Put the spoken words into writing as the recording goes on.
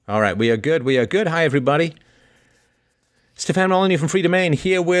All right, we are good. We are good. Hi, everybody. Stefan Molyneux from Freedomain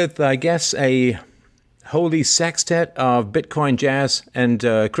here with, I guess, a holy sextet of Bitcoin, jazz, and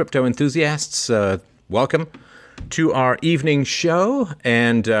crypto enthusiasts. Welcome to our evening show.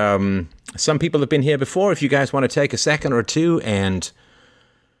 And some people have been here before. If you guys want to take a second or two and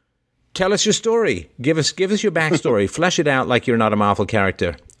tell us your story, give us your backstory, flesh it out like you're not a Marvel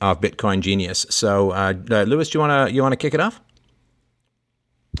character of Bitcoin genius. So, Lewis, do you want to kick it off?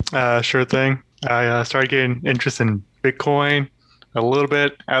 Sure thing. I started getting interest in Bitcoin a little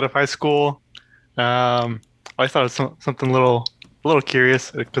bit out of high school. I thought it was something a little curious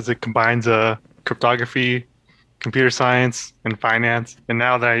because it combines cryptography, computer science, and finance. And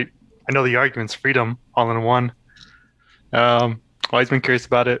now that I know the arguments, freedom, all in one. Always been curious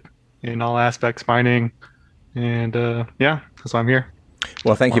about it in all aspects, mining, and yeah, that's why I'm here.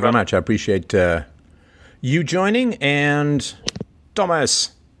 Well, thank you very much. I appreciate you joining. And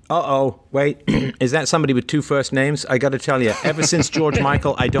Thomas. Wait, is that somebody with two first names? I got to tell you, ever since George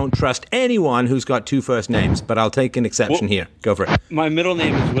Michael, I don't trust anyone who's got two first names, but I'll take an exception here. Go for it. My middle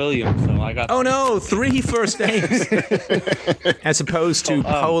name is William, so I got... Oh, no, three first names. As opposed to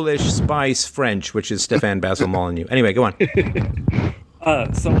Polish, Spice, French, which is Stefan Basil Molyneux. Anyway, go on.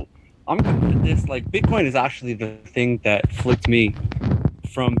 So I'm going to this, like, Bitcoin is actually the thing that flipped me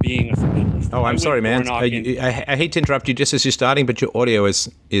from being a socialist. Oh, I'm sorry, man. I hate to interrupt you just as you're starting, but your audio is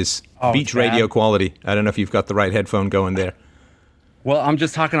beach radio quality. I don't know if you've got the right headphone going there. Well, I'm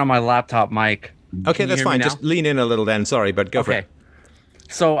just talking on my laptop mic. Okay, that's fine. Just lean in a little then. Sorry, but go for it.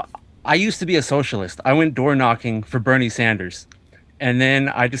 So I used to be a socialist. I went door knocking for Bernie Sanders. And then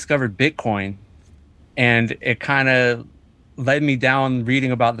I discovered Bitcoin, and it kind of led me down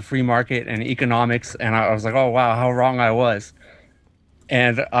reading about the free market and economics. And I was like, oh, wow, how wrong I was.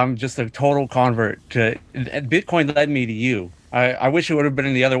 And I'm just a total convert to Bitcoin. Led me to you. I wish it would have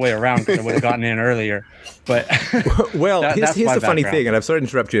been the other way around because I would have gotten in earlier. But well, here's the funny thing, and I'm sorry to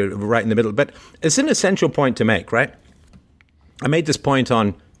interrupt you right in the middle, but it's an essential point to make, right? I made this point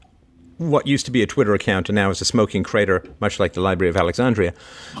on what used to be a Twitter account and now is a smoking crater, much like the Library of Alexandria.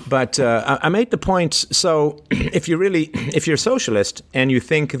 But I made the point, so if you're a socialist and you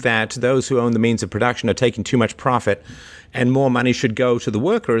think that those who own the means of production are taking too much profit and more money should go to the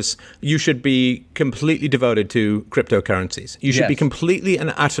workers, you should be completely devoted to cryptocurrencies. You should be completely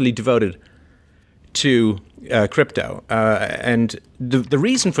and utterly devoted to crypto. And the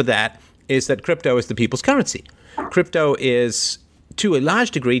reason for that is that crypto is the people's currency. Crypto is, to a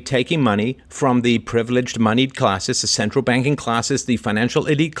large degree, taking money from the privileged moneyed classes, the central banking classes, the financial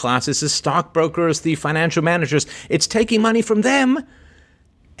elite classes, the stockbrokers, the financial managers. It's taking money from them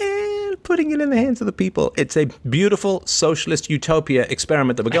and putting it in the hands of the people. It's a beautiful socialist utopia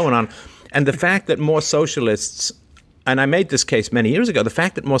experiment that we're going on. And the fact that more socialists, and I made this case many years ago, the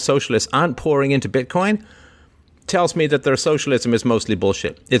fact that more socialists aren't pouring into Bitcoin tells me that their socialism is mostly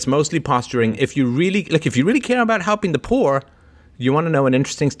bullshit. It's mostly posturing. If you really care about helping the poor, you want to know an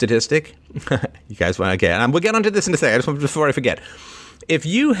interesting statistic? You guys want to get, and we'll get onto this in a second. I just want, before I forget. If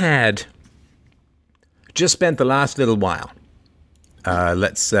you had just spent the last little while,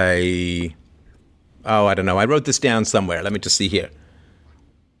 let's say, I don't know. I wrote this down somewhere. Let me just see here.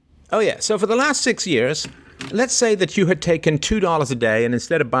 Oh, yeah. So for the last 6 years, let's say that you had taken $2 a day, and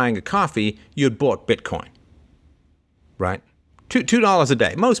instead of buying a coffee, you had bought Bitcoin. Right? $2 a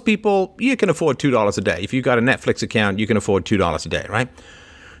day. Most people, you can afford $2 a day. If you've got a Netflix account, you can afford $2 a day, right?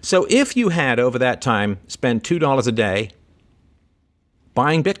 So if you had, over that time, spent $2 a day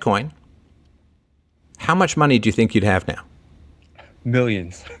buying Bitcoin, how much money do you think you'd have now?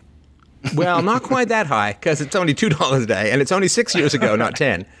 Millions. Well, not quite that high, because it's only $2 a day, and it's only 6 years ago, not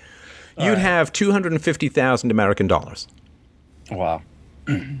 10. You'd have 250,000 American dollars. Wow.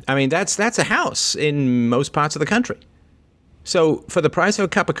 I mean, that's a house in most parts of the country. So for the price of a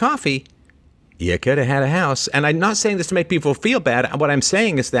cup of coffee, you could have had a house. And I'm not saying this to make people feel bad. What I'm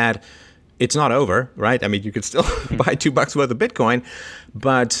saying is that it's not over, right? I mean, you could still buy $2 worth of Bitcoin.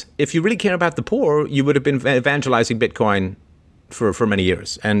 But if you really care about the poor, you would have been evangelizing Bitcoin for many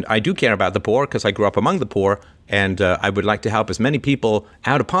years. And I do care about the poor because I grew up among the poor. And I would like to help as many people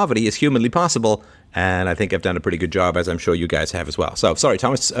out of poverty as humanly possible. And I think I've done a pretty good job, as I'm sure you guys have as well. So, sorry,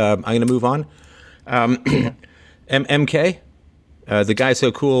 Thomas, I'm going to move on. MK? The guy's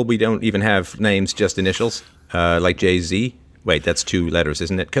so cool, we don't even have names, just initials, like Jay-Z. Wait, that's 2 letters,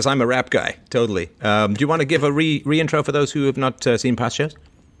 isn't it? Because I'm a rap guy, totally. Do you want to give a re-intro for those who have not seen past shows?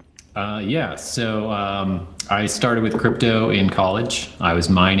 Yeah, so I started with crypto in college. I was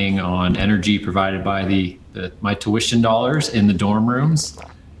mining on energy provided by my tuition dollars in the dorm rooms.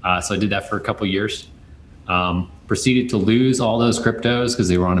 So I did that for a couple years. proceeded to lose all those cryptos because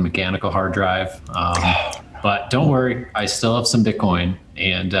they were on a mechanical hard drive. But don't worry, I still have some Bitcoin,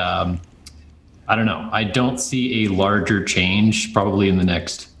 and I don't know. I don't see a larger change probably in the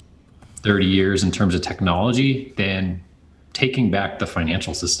next 30 years in terms of technology than taking back the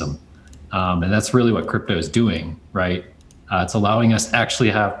financial system. And that's really what crypto is doing, right? It's allowing us to actually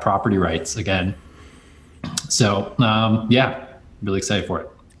have property rights again. So yeah, really excited for it.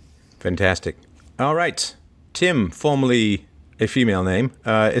 Fantastic. All right. Tim, formerly a female name.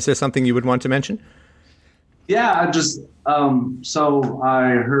 Is there something you would want to mention? Yeah, I just, so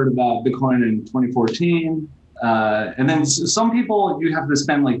I heard about Bitcoin in 2014. And then some people, you have to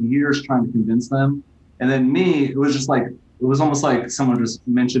spend like years trying to convince them. And then me, it was just like, it was almost like someone just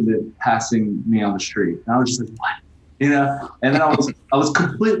mentioned it passing me on the street. And I was just like, what? You know? And then I was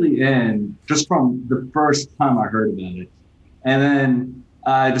completely in just from the first time I heard about it. And then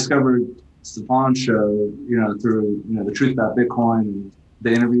I discovered Stefan's show, through, the Truth About Bitcoin and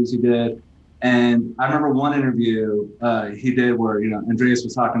the interviews he did. And I remember one interview he did where, Andreas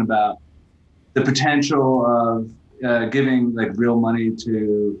was talking about the potential of giving like real money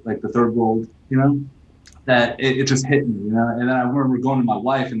to like the third world, that it just hit me, And then I remember going to my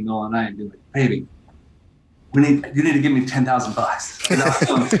wife in the middle of the night and being like, baby, you need to give me $10,000. And I was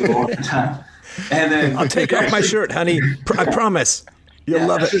going to school all the time. And then I'll take off my shirt, honey. I promise. You'll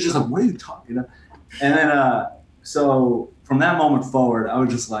love it. She was just like, what are you talking, And then, so from that moment forward, I was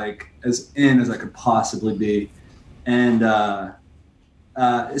just like as in as I could possibly be. And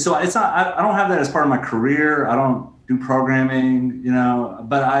so it's not, I don't have that as part of my career. I don't do programming,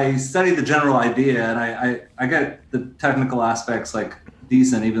 but I study the general idea, and I get the technical aspects like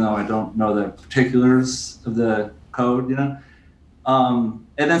decent, even though I don't know the particulars of the code, And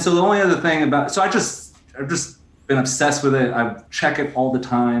then, so the only other thing I've just been obsessed with it. I check it all the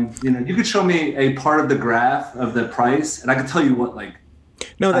time. You could show me a part of the graph of the price, and I could tell you what, like.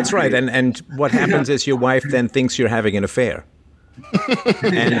 No, that's right. And what happens is your wife then thinks you're having an affair.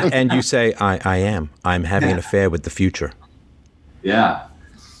 And you say, I'm having an affair with the future. Yeah.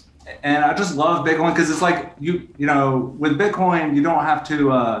 And I just love Bitcoin because it's like, with Bitcoin, you don't have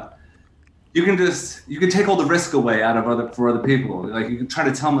to, you can take all the risk away for other people. Like you can try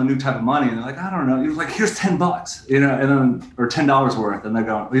to tell them a new type of money and they're like, I don't know. You're like, here's $10, and then, or $10 worth. And they're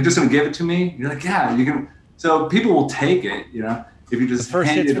going, you're just going to give it to me? You're like, yeah, you can. So people will take it, if you just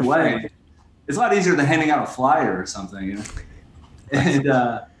hand it away. Free. It's a lot easier than handing out a flyer or something, And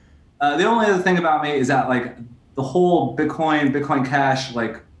the only other thing about me is that like the whole Bitcoin Cash,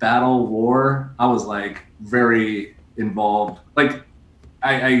 like battle war, I was like very involved. Like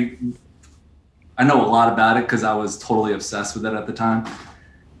I know a lot about it because I was totally obsessed with it at the time.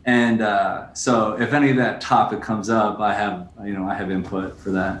 And so if any of that topic comes up, I have input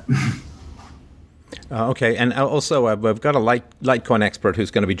for that. Okay, and also we've got a Litecoin expert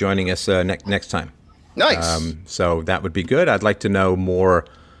who's going to be joining us next time. Nice. So that would be good. I'd like to know more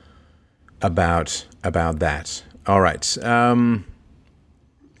about that. All right.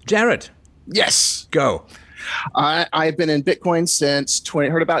 Jared. Yes. Go. I've been in Bitcoin since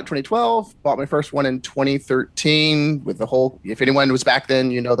heard about it in 2012, bought my first one in 2013 with the whole, if anyone was back then,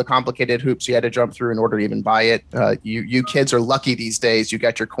 the complicated hoops you had to jump through in order to even buy it. You kids are lucky these days. You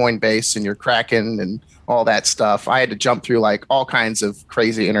got your Coinbase and your Kraken and all that stuff. I had to jump through like all kinds of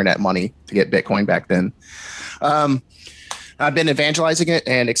crazy internet money to get Bitcoin back then. I've been evangelizing it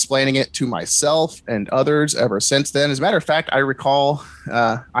and explaining it to myself and others ever since then. As a matter of fact, I recall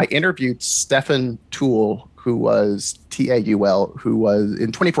I interviewed Stefan Tool, who was Taul, who was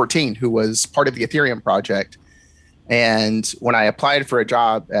in 2014, who was part of the Ethereum project. And when I applied for a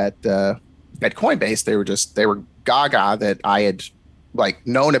job at Coinbase, they were gaga that I had like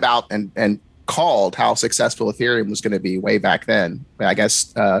known about and called how successful Ethereum was going to be way back then. I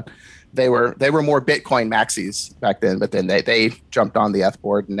guess they were more Bitcoin maxis back then, but then they jumped on the ETH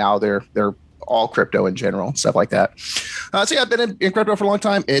board, and now they're all crypto in general, stuff like that. So yeah, I've been in crypto for a long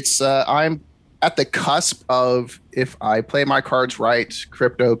time. It's I'm at the cusp of, if I play my cards right,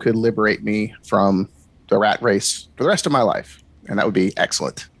 crypto could liberate me from the rat race for the rest of my life, and that would be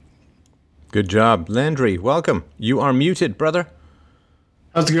excellent. Good job. Landry, welcome. You are muted, brother.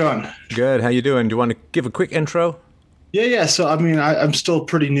 How's it going? Good. How you doing? Do you want to give a quick intro? Yeah. So, I mean, I'm still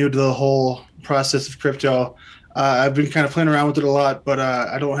pretty new to the whole process of crypto. I've been kind of playing around with it a lot, but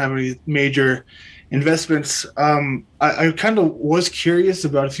I don't have any major investments. I kind of was curious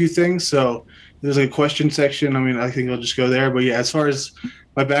about a few things. So there's like a question section. I mean, I think I'll just go there. But yeah, as far as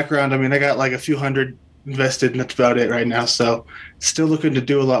my background, I mean, I got like a few hundred invested, and that's about it right now. So still looking to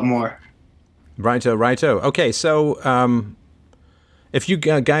do a lot more. Righto. Okay, so if you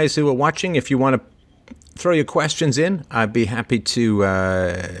guys who are watching, if you want to throw your questions in. I'd be happy to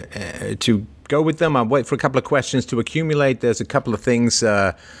go with them. I'll wait for a couple of questions to accumulate. There's a couple of things,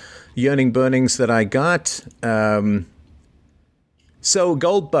 yearning burnings that I got. So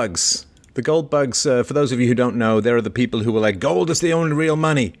gold bugs. The gold bugs, for those of you who don't know, they're the people who are like, gold is the only real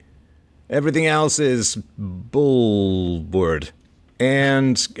money. Everything else is bullword.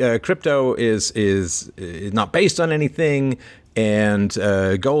 And crypto is not based on anything. And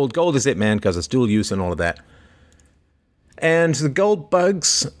gold is it, man, because it's dual use and all of that. And the gold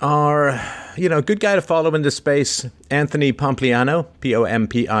bugs are, good guy to follow in this space. Anthony Pompliano,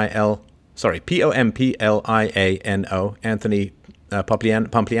 Pompliano. Anthony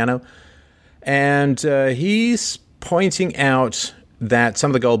Pompliano. And he's pointing out that some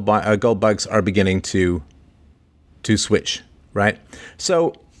of the gold bugs are beginning to switch, right?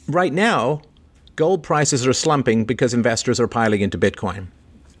 So right now, gold prices are slumping because investors are piling into Bitcoin.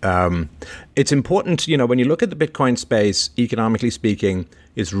 It's important, when you look at the Bitcoin space, economically speaking,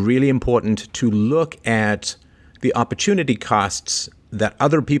 it's really important to look at the opportunity costs that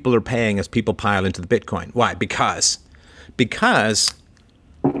other people are paying as people pile into the Bitcoin. Why? Because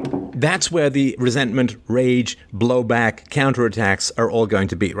that's where the resentment, rage, blowback, counterattacks are all going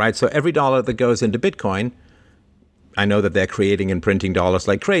to be, right? So every dollar that goes into Bitcoin, I know that they're creating and printing dollars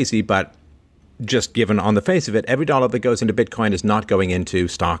like crazy, but just given on the face of it, every dollar that goes into Bitcoin is not going into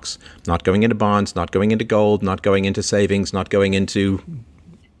stocks, not going into bonds, not going into gold, not going into savings, not going into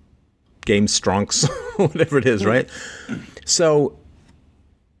game stronks, whatever it is, right? So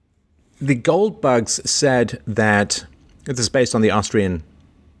the gold bugs said that, this is based on the Austrian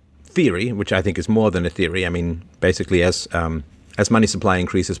theory, which I think is more than a theory. I mean, basically as money supply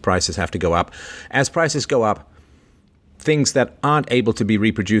increases, prices have to go up. As prices go up, things that aren't able to be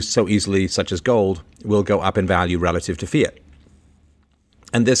reproduced so easily, such as gold, will go up in value relative to fiat.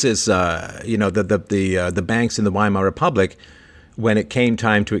 And this is, the banks in the Weimar Republic, when it came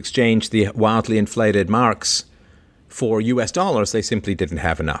time to exchange the wildly inflated marks for US dollars, they simply didn't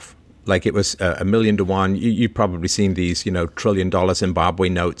have enough. Like it was $1 million to one. You've probably seen these, $1 trillion Zimbabwe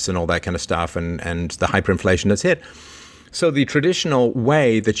notes and all that kind of stuff, and the hyperinflation that's hit. So the traditional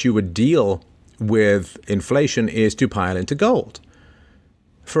way that you would deal with inflation is to pile into gold.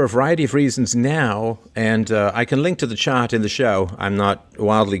 For a variety of reasons now, and I can link to the chart in the show. I'm not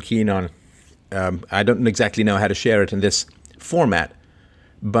wildly keen on, I don't exactly know how to share it in this format,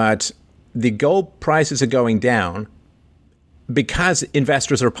 but the gold prices are going down because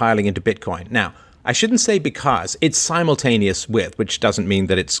investors are piling into Bitcoin. Now, I shouldn't say because, it's simultaneous with, which doesn't mean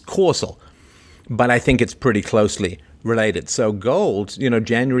that it's causal, but I think it's pretty closely related. So gold,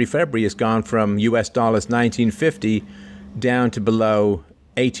 January, February has gone from US dollars 1950 down to below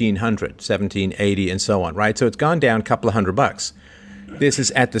 1800, 1780 and so on, right? So it's gone down a couple of $100. This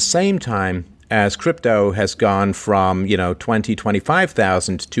is at the same time as crypto has gone from, 20,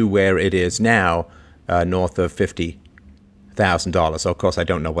 25,000 to where it is now, north of $50,000. So of course, I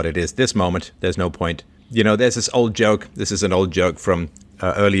don't know what it is this moment. There's no point. There's this old joke. This is an old joke from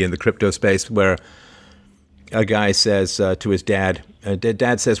early in the crypto space where a guy says to his dad,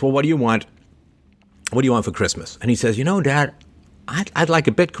 Dad says, well, what do you want? What do you want for Christmas? And he says, Dad, I'd like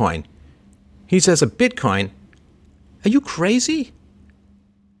a Bitcoin. He says, a Bitcoin? Are you crazy?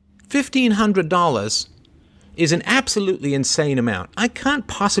 $1,500 is an absolutely insane amount. I can't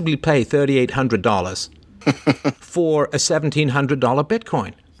possibly pay $3,800 for a $1,700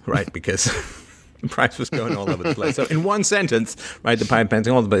 Bitcoin, right? Because the price was going all over the place. So in one sentence, right, the pipe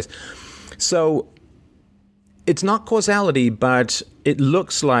bouncing all over the place. So it's not causality, but it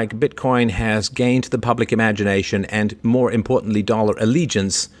looks like Bitcoin has gained the public imagination and, more importantly, dollar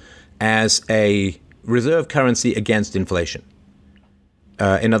allegiance as a reserve currency against inflation.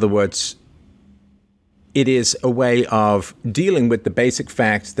 In other words, it is a way of dealing with the basic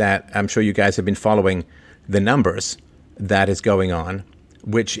fact that I'm sure you guys have been following the numbers that is going on,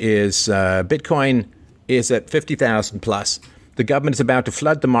 which is Bitcoin is at 50,000 plus. The government is about to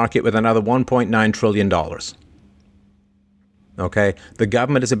flood the market with another $1.9 trillion. Okay, the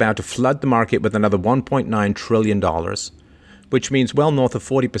government is about to flood the market with another $1.9 trillion, which means well north of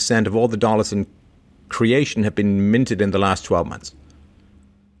 40% of all the dollars in creation have been minted in the last 12 months.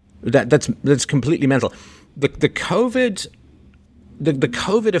 That's completely mental. The COVID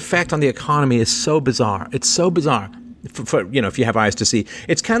effect on the economy is so bizarre. It's so bizarre. For if you have eyes to see,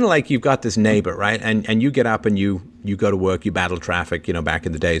 it's kind of like you've got this neighbor, right? And you get up and you go to work, you battle traffic. Back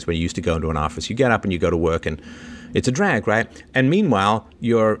in the days when you used to go into an office, you get up and you go to work, and it's a drag, right? And meanwhile,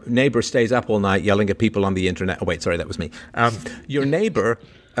 your neighbor stays up all night yelling at people on the internet. Oh, wait, sorry, that was me. Your neighbor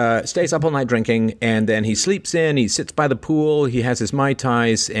stays up all night drinking, and then he sleeps in, he sits by the pool, he has his Mai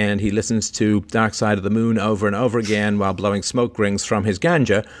Tais, and he listens to Dark Side of the Moon over and over again while blowing smoke rings from his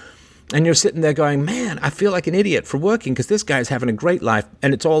ganja. And you're sitting there going, man, I feel like an idiot for working because this guy's having a great life,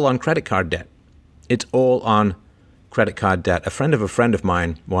 and it's all on credit card debt. It's all on credit card debt. A friend of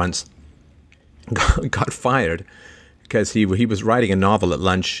mine once got fired because he was writing a novel at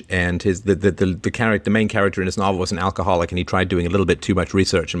lunch, and the main character in his novel was an alcoholic, and he tried doing a little bit too much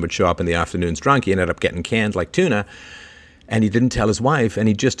research and would show up in the afternoons drunk. He ended up getting canned like tuna, and he didn't tell his wife, and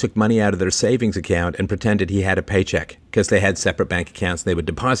he just took money out of their savings account and pretended he had a paycheck because they had separate bank accounts and they would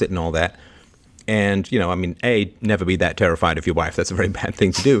deposit and all that. And, never be that terrified of your wife. That's a very bad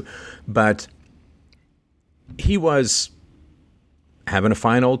thing to do. But he was having a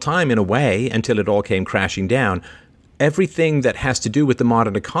fine old time in a way until it all came crashing down. Everything that has to do with the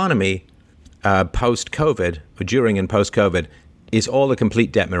modern economy post-COVID, or during and post-COVID, is all a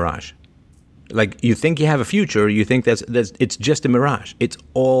complete debt mirage. Like, you think you have a future, you think it's just a mirage. It's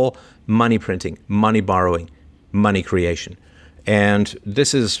all money printing, money borrowing, money creation. And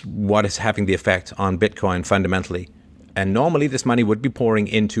this is what is having the effect on Bitcoin fundamentally. And normally this money would be pouring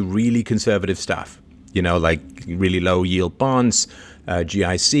into really conservative stuff, like really low yield bonds,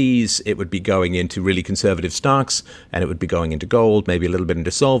 GICs. It would be going into really conservative stocks, and it would be going into gold, maybe a little bit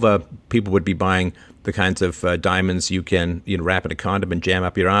into silver. People would be buying the kinds of diamonds you can wrap in a condom and jam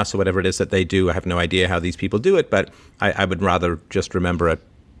up your ass, or whatever it is that they do. I have no idea how these people do it, but I would rather just remember a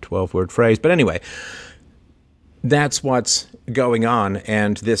 12-word phrase. But anyway, that's what's going on.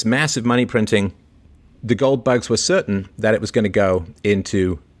 And this massive money printing, the gold bugs were certain that it was going to go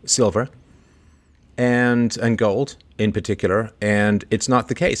into silver and gold in particular, and it's not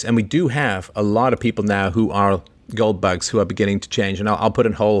the case. And we do have a lot of people now who are gold bugs who are beginning to change. And I'll put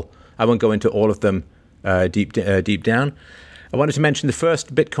in whole. I won't go into all of them deep down. I wanted to mention the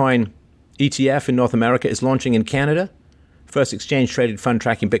first Bitcoin ETF in North America is launching in Canada. First exchange-traded fund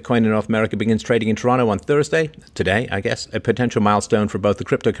tracking Bitcoin in North America begins trading in Toronto on Thursday, today, I guess, a potential milestone for both the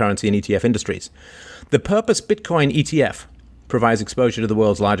cryptocurrency and ETF industries. The Purpose Bitcoin ETF provides exposure to the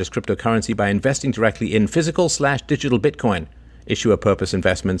world's largest cryptocurrency by investing directly in physical/digital Bitcoin, issuer Purpose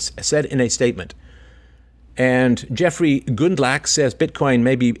Investments said in a statement. And Jeffrey Gundlach says Bitcoin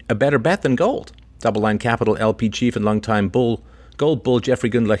may be a better bet than gold. Double Line Capital LP chief and longtime gold bull Jeffrey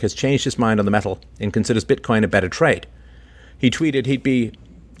Gundlach has changed his mind on the metal and considers Bitcoin a better trade. He tweeted he'd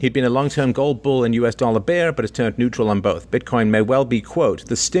been a long-term gold bull and US dollar bear, but has turned neutral on both. Bitcoin may well be, quote,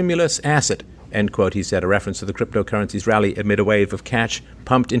 the stimulus asset, end quote, he said, a reference to the cryptocurrency's rally amid a wave of cash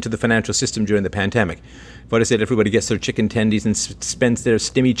pumped into the financial system during the pandemic. What is it? Everybody gets their chicken tendies and spends their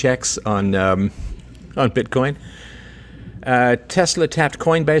stimmy checks on Bitcoin. Tesla tapped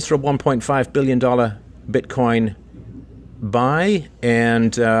Coinbase for a $1.5 billion Bitcoin buy,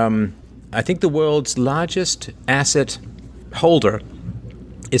 and I think the world's largest asset holder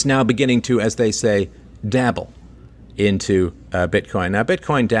is now beginning to, as they say, dabble into Bitcoin. Now,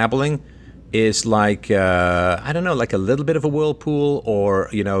 Bitcoin dabbling is like, like a little bit of a whirlpool, or,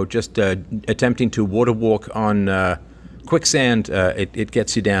 just attempting to water walk on quicksand. It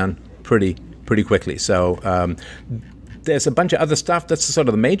gets you down pretty quickly. So there's a bunch of other stuff. That's sort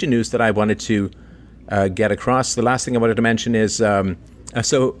of the major news that I wanted to get across. The last thing I wanted to mention is, so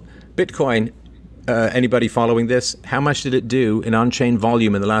Bitcoin, anybody following this, how much did it do in on-chain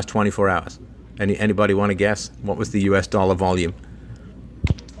volume in the last 24 hours? Anybody want to guess? What was the US dollar volume?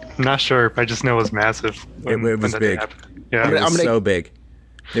 I'm not sure. I just know it was massive. It was big. Yeah, it was so big.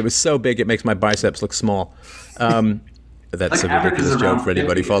 It was so big it makes my biceps look small. That's a ridiculous joke for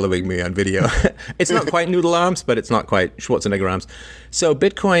anybody following me on video. It's not quite noodle arms, but it's not quite Schwarzenegger arms. So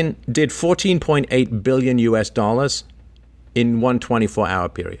Bitcoin did $14.8 billion US dollars in one 24-hour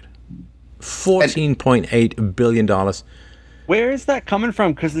period. $14.8 billion. Where is that coming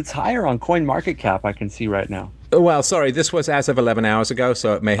from? Because it's higher on CoinMarketCap, I can see right now. Well, sorry, this was as of 11 hours ago,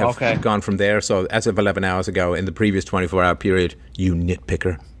 so it may have gone from there. So as of 11 hours ago in the previous 24-hour period, you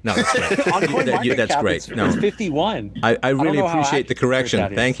nitpicker. No, that's great. On CoinMarketCap, that's great. It's 51. I really appreciate the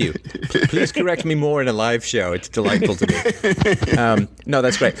correction. Thank you. Please correct me more in a live show. It's delightful to me. No,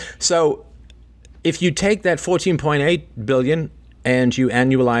 that's great. So if you take that $14.8 billion and you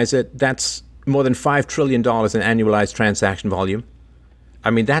annualize it, that's more than $5 trillion in annualized transaction volume. I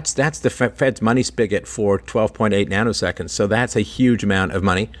mean, that's the Fed's money spigot for 12.8 nanoseconds. So that's a huge amount of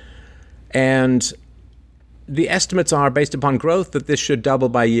money. And the estimates are, based upon growth, that this should double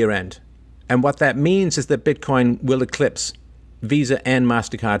by year end. And what that means is that Bitcoin will eclipse Visa and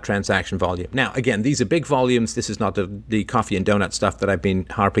MasterCard transaction volume. Now, again, these are big volumes. This is not the coffee and donut stuff that I've been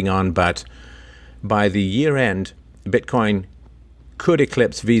harping on. But by the year end, Bitcoin could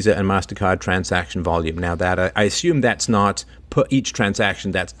eclipse Visa and MasterCard transaction volume. Now that I assume that's not per each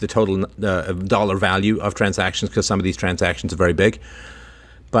transaction, that's the total dollar value of transactions, because some of these transactions are very big.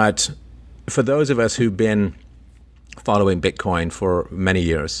 But for those of us who've been following Bitcoin for many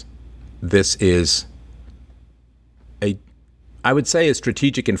years, this is I would say a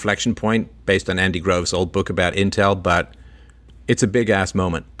strategic inflection point based on Andy Grove's old book about Intel, but it's a big-ass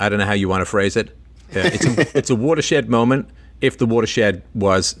moment. I don't know how you want to phrase it. It's a watershed moment if the watershed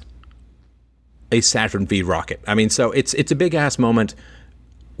was a Saturn V rocket. I mean, so it's a big-ass moment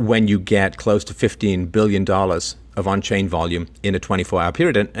when you get close to $15 billion of on-chain volume in a 24-hour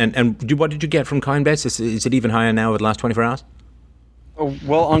period. And what did you get from Coinbase? Is it even higher now over the last 24 hours?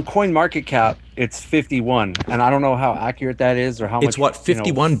 Well, on CoinMarketCap, it's 51, and I don't know how accurate that is or how much. It's what,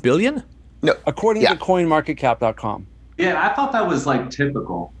 51 billion? No, according to CoinMarketCap.com. Yeah, I thought that was like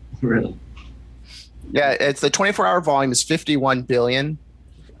typical, really. Yeah, it's the 24-hour volume is 51 billion.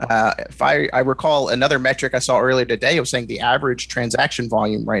 If I recall another metric I saw earlier today, it was saying the average transaction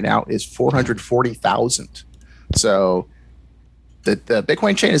volume right now is 440,000. So the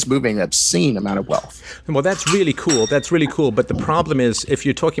Bitcoin chain is moving an obscene amount of wealth. Well, that's really cool. That's really cool. But the problem is, if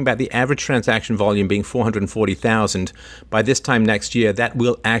you're talking about the average transaction volume being 440,000, by this time next year, that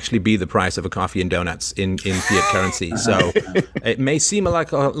will actually be the price of a coffee and donuts in fiat currency. So it may seem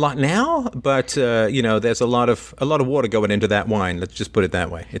like a lot now, but there's a lot of water going into that wine. Let's just put it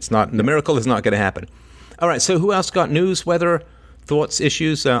that way. It's not, the miracle is not going to happen. All right. So who else got news, weather, thoughts,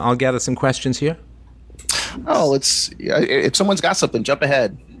 issues? I'll gather some questions here. Oh, if someone's got something, jump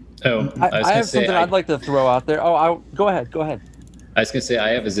ahead. Oh, I have something I'd like to throw out there. Go ahead. I was going to say, I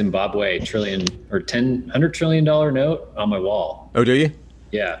have a Zimbabwe $100 trillion note on my wall. Oh, do you?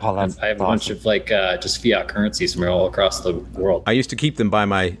 Yeah. Oh, I have a bunch of just fiat currencies from all across the world. I used to keep them by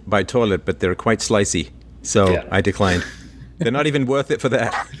my toilet, but they're quite slicey, so I declined. They're not even worth it for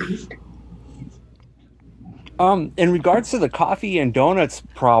that. In regards to the coffee and donuts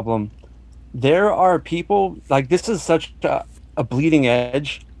problem, there are people, this is such a bleeding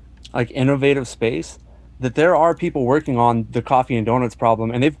edge, innovative space, that there are people working on the coffee and donuts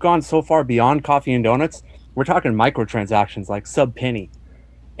problem, and they've gone so far beyond coffee and donuts. We're talking microtransactions, like sub-penny.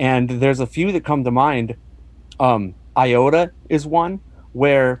 And there's a few that come to mind. IOTA is one,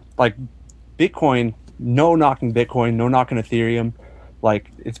 where, Bitcoin, no knocking Bitcoin, no knocking Ethereum,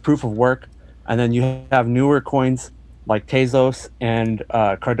 it's proof of work. And then you have newer coins, like Tezos and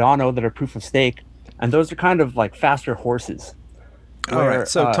Cardano, that are proof of stake, and those are kind of like faster horses. All right,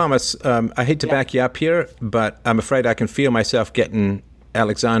 so Thomas, I hate to back you up here, but I'm afraid I can feel myself getting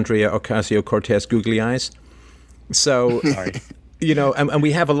Alexandria Ocasio-Cortez googly eyes. So, and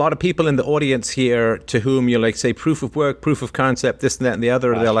we have a lot of people in the audience here to whom you say proof of work, proof of concept, this and that and the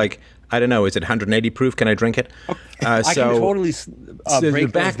other. They're like, I don't know, is it 180 proof? Can I drink it? I can totally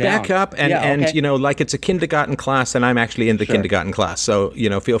break back up and it's a kindergarten class, and I'm actually in the kindergarten class. So,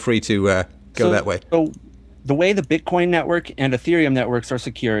 feel free to go that way. So the way the Bitcoin network and Ethereum networks are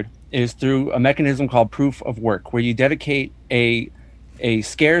secured is through a mechanism called proof of work, where you dedicate a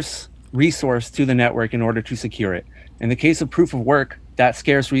scarce resource to the network in order to secure it. In the case of proof of work, that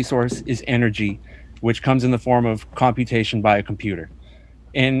scarce resource is energy, which comes in the form of computation by a computer.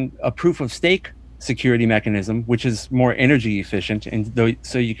 In a proof of stake security mechanism, which is more energy efficient, and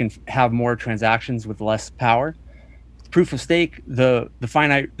so you can have more transactions with less power. Proof of stake, the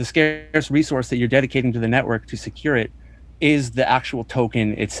scarce resource that you're dedicating to the network to secure it, is the actual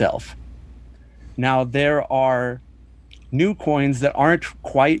token itself. Now, there are new coins that aren't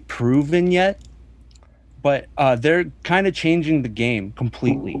quite proven yet, but they're kind of changing the game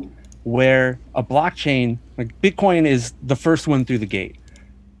completely, where a blockchain, like Bitcoin, is the first one through the gate.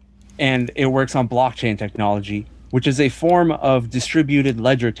 And it works on blockchain technology, which is a form of distributed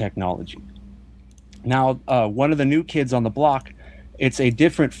ledger technology. Now, one of the new kids on the block, it's a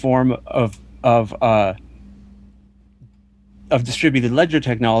different form of distributed ledger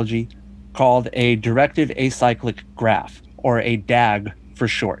technology called a directed acyclic graph, or a DAG for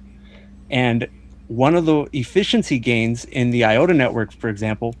short. And one of the efficiency gains in the IOTA network, for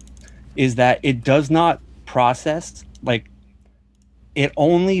example, is that it does not process, it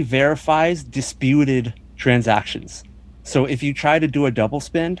only verifies disputed transactions. So if you try to do a double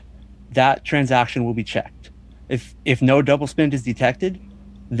spend, that transaction will be checked. If no double spend is detected,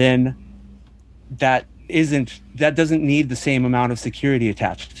 then that doesn't need the same amount of security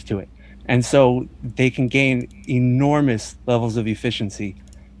attached to it. And so they can gain enormous levels of efficiency.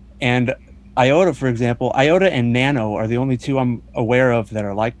 And IOTA, for example, IOTA and Nano are the only two I'm aware of that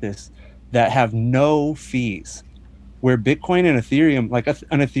are like this, that have no fees. Where Bitcoin and Ethereum,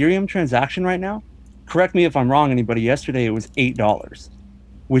 an Ethereum transaction right now correct me if I'm wrong, anybody, yesterday it was $8,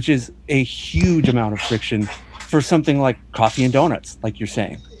 which is a huge amount of friction for something like coffee and donuts, like you're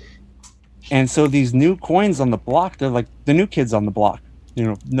saying. And so these new coins on the block, they're like the new kids on the block,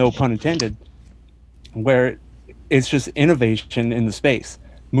 no pun intended, where it's just innovation in the space,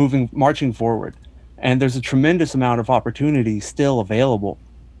 marching forward. And there's a tremendous amount of opportunity still available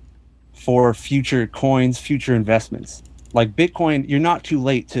for future coins, future investments. Like Bitcoin, you're not too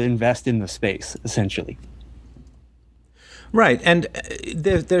late to invest in the space, essentially. Right, and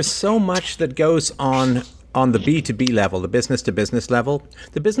there's so much that goes on the B2B level, the business-to-business level.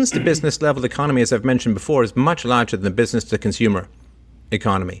 The business-to-business level economy, as I've mentioned before, is much larger than the business-to-consumer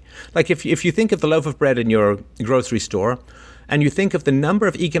economy. Like if you think of the loaf of bread in your grocery store, and you think of the number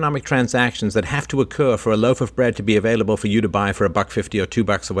of economic transactions that have to occur for a loaf of bread to be available for you to buy for $1.50 or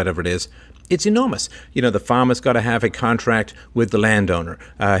 $2 or whatever it is, it's enormous. The farmer's got to have a contract with the landowner.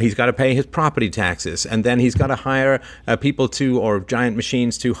 He's got to pay his property taxes, and then he's got to hire people or giant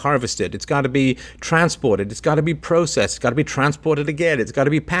machines to harvest it. It's got to be transported. It's got to be processed. It's got to be transported again. It's got to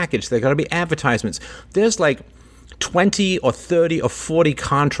be packaged. There's got to be advertisements. There's like 20 or 30 or 40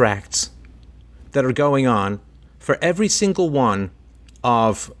 contracts that are going on for every single one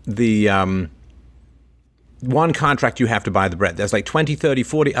of the one contract you have to buy the bread. There's like 20, 30,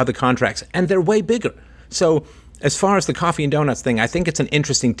 40 other contracts, and they're way bigger. So as far as the coffee and donuts thing, I think it's an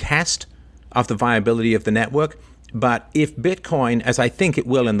interesting test of the viability of the network. But if Bitcoin, as I think it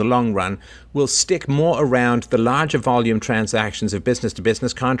will in the long run, will stick more around the larger volume transactions of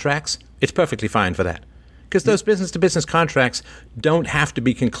business-to-business contracts, it's perfectly fine for that. Because those business-to-business contracts don't have to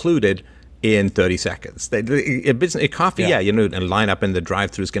be concluded in 30 seconds. A coffee, and line up in the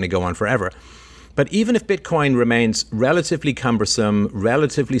drive-thru is going to go on forever. But even if Bitcoin remains relatively cumbersome,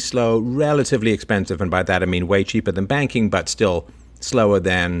 relatively slow, relatively expensive, and by that I mean way cheaper than banking, but still slower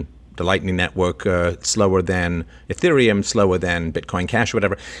than the Lightning Network, slower than Ethereum, slower than Bitcoin Cash or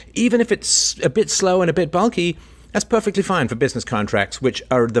whatever, even if it's a bit slow and a bit bulky, that's perfectly fine for business contracts, which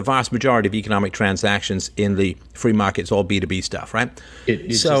are the vast majority of economic transactions in the free market. It's all B2B stuff, right? It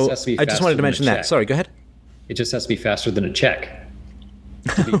just I just wanted to mention that. Sorry, go ahead. It just has to be faster than a check.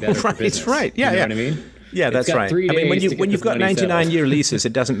 To be better for business. Right. Yeah, you know what I mean? Yeah, that's right. I mean, when you've got 99-year leases,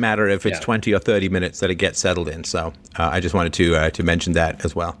 it doesn't matter if it's 20 or 30 minutes that it gets settled in. So I just wanted to mention that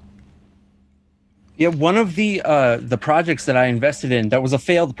as well. Yeah, one of the projects that I invested in that was a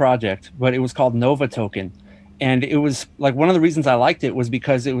failed project, but it was called Nova Token. And it was like one of the reasons I liked it was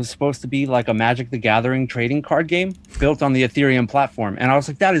because it was supposed to be like a Magic the Gathering trading card game built on the Ethereum platform. And I was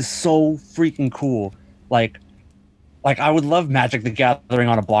like, that is so freaking cool. Like I would love Magic the Gathering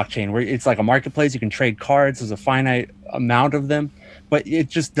on a blockchain where it's like a marketplace. You can trade cards. There's a finite amount of them, but it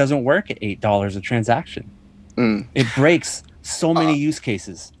just doesn't work at $8 a transaction. It breaks so many use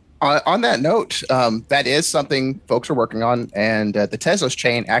cases. On that note, that is something folks are working on, and the Tezos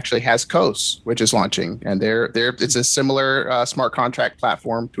chain actually has COS, which is launching, and it's a similar smart contract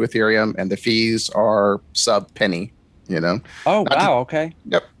platform to Ethereum, and the fees are sub-penny. Oh wow! Okay.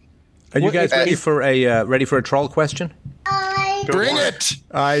 Yep. Are you guys ready for a troll question? Bring it.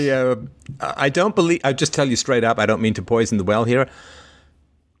 I don't believe. I'll just tell you straight up. I don't mean to poison the well here.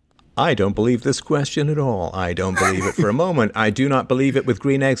 I don't believe this question at all. I don't believe it for a moment. I do not believe it with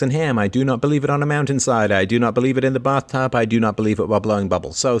green eggs and ham. I do not believe it on a mountainside. I do not believe it in the bathtub. I do not believe it while blowing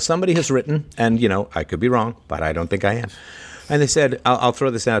bubbles. So somebody has written, and I could be wrong, but I don't think I am. And they said, I'll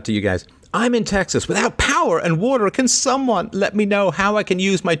throw this out to you guys. I'm in Texas without power and water. Can someone let me know how I can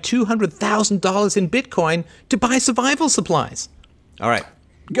use my $200,000 in Bitcoin to buy survival supplies? All right,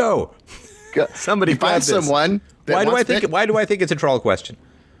 go. Somebody find someone. Why do I think it's a troll question?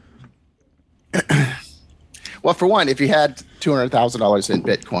 Well, for one, if you had $200,000 in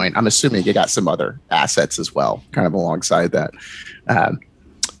Bitcoin, I'm assuming you got some other assets as well, kind of alongside that.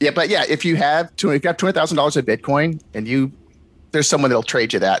 If you have $200,000 in Bitcoin, and there's someone that'll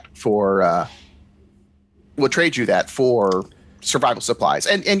trade you that for survival supplies.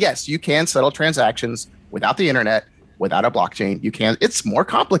 And yes, you can settle transactions without the internet, without a blockchain. You can. It's more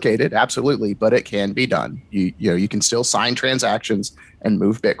complicated, absolutely, but it can be done. You can still sign transactions and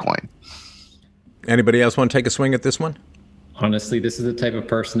move Bitcoin. Anybody else want to take a swing at this one? Honestly, this is the type of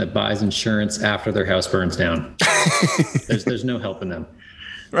person that buys insurance after their house burns down. There's no helping them.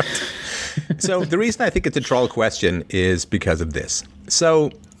 Right. So the reason I think it's a troll question is because of this. So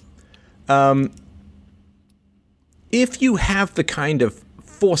if you have the kind of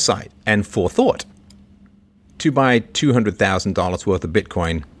foresight and forethought to buy $200,000 worth of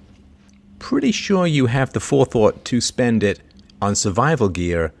Bitcoin, pretty sure you have the forethought to spend it on survival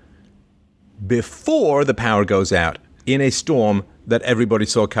gear before the power goes out in a storm that everybody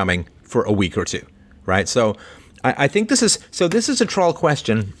saw coming for a week or two. right? So I think this is a troll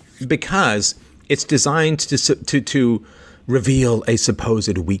question because it's designed to reveal a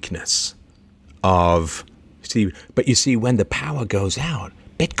supposed weakness of, but you see, when the power goes out,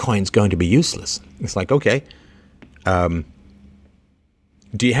 Bitcoin's going to be useless. It's like, okay, do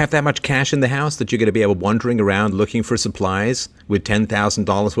you have that much cash in the house that you're going to be able wandering around looking for supplies with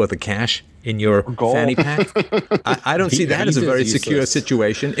 $10,000 worth of cash in your fanny pack? I don't see that as a very secure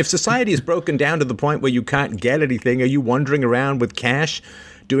situation. If society is broken down to the point where you can't get anything, are you wandering around with cash,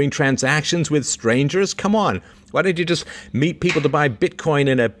 doing transactions with strangers? Come on. Why don't you just meet people to buy Bitcoin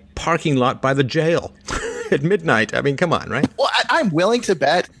in a parking lot by the jail at midnight? I mean, come on, right? Well, I'm willing to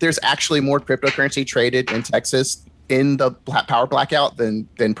bet there's actually more cryptocurrency traded in Texas in the power blackout than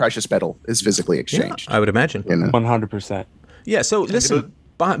precious metal is physically exchanged. Yeah, I would imagine. 100%. Yeah, so listen,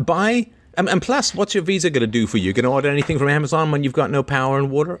 buy and plus, what's your Visa going to do for you? Going to order anything from Amazon when you've got no power and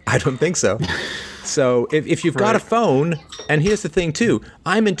water? I don't think so. So if you've got a phone, and here's the thing too,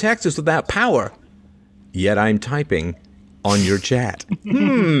 I'm in Texas without power, yet I'm typing on your chat.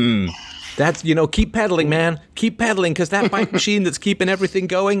 That's, keep pedaling, man. Keep pedaling, because that bike machine that's keeping everything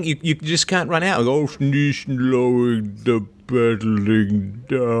going, you just can't run out. Oh, slowing the pedaling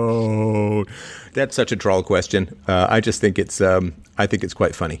down. That's such a troll question. I just think it's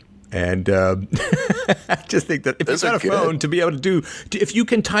quite funny. And I just think that if you've got a phone to be able to do, if you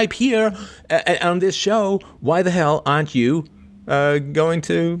can type here on this show, why the hell aren't you going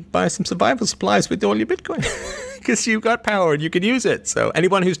to buy some survival supplies with all your Bitcoin? Because you've got power and you can use it. So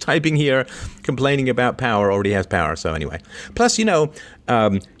anyone who's typing here complaining about power already has power. So anyway, plus, you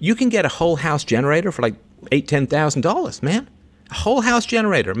can get a whole house generator for like $8,000-$10,000, man. A whole house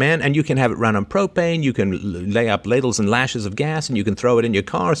generator, man, and you can have it run on propane. You can lay up ladles and lashes of gas, and you can throw it in your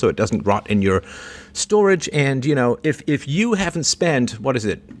car so it doesn't rot in your storage. And if you haven't spent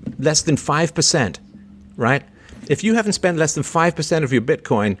less than 5%, right? If you haven't spent less than 5% of your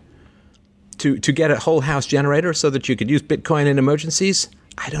Bitcoin to get a whole house generator so that you could use Bitcoin in emergencies,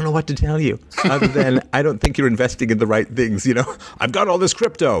 I don't know what to tell you other than I don't think you're investing in the right things. I've got all this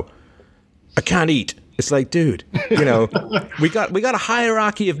crypto, I can't eat. It's like, dude, we got a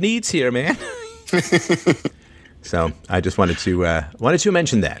hierarchy of needs here, man. So I just wanted to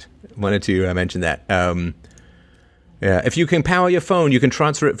mention that. If you can power your phone, you can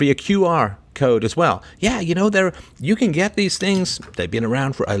transfer it via QR code as well. Yeah, you can get these things. They've been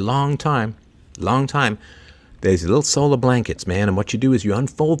around for a long time. There's little solar blankets, man, and what you do is you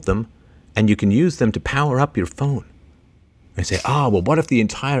unfold them, and you can use them to power up your phone. And say, what if the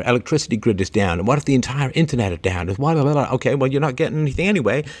entire electricity grid is down? And what if the entire internet is down? Okay, well, you're not getting anything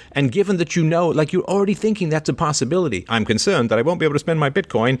anyway. And given that you're already thinking that's a possibility, I'm concerned that I won't be able to spend my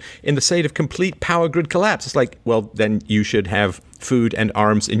Bitcoin in the state of complete power grid collapse. It's like, well, then you should have food and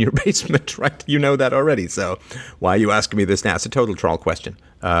arms in your basement, right? You know that already. So why are you asking me this now? It's a total troll question.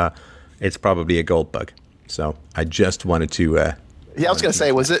 It's probably a gold bug. So I just wanted to... I was going to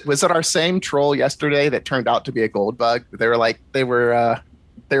say, was it our same troll yesterday that turned out to be a gold bug? They were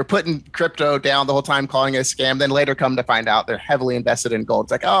putting crypto down the whole time, calling it a scam. Then later come to find out they're heavily invested in gold.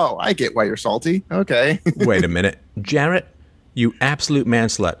 It's like, oh, I get why you're salty. Okay. Wait a minute. Jarrett, you absolute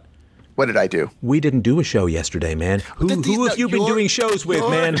manslut. What did I do? We didn't do a show yesterday, man. Who have you been doing shows with,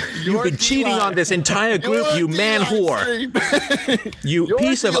 man? You've been cheating on this entire group, you man whore. You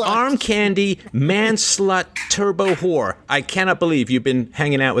piece of arm candy, man slut, turbo whore. I cannot believe you've been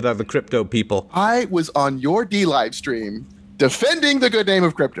hanging out with other crypto people. I was on your D-Live stream defending the good name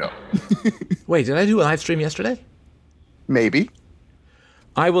of crypto. Wait, did I do a live stream yesterday? Maybe.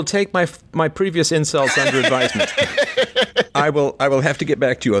 I will take my previous insults under advisement. I will have to get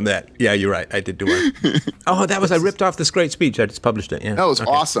back to you on that. Yeah, you're right. I did do one. Oh, I ripped off this great speech. I just published it. Yeah, that was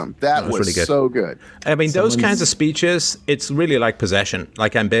awesome. That was really good. So good. I mean, those kinds of speeches, it's really like possession.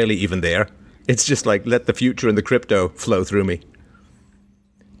 Like I'm barely even there. It's just like let the future and the crypto flow through me.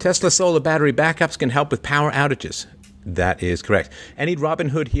 Tesla solar battery backups can help with power outages. That is correct. Any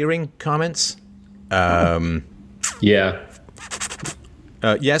Robinhood hearing comments? Yeah.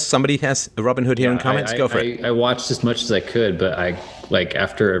 Yes, somebody has a Robinhood hearing comments. Go for it. I watched as much as I could, but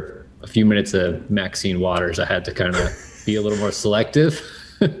after a few minutes of Maxine Waters, I had to kind of be a little more selective.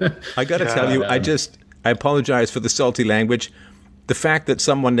 I got to tell you, I apologize for the salty language. The fact that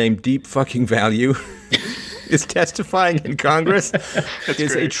someone named Deep Fucking Value is testifying in Congress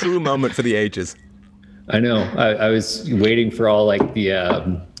is a true moment for the ages. I know. I was waiting for all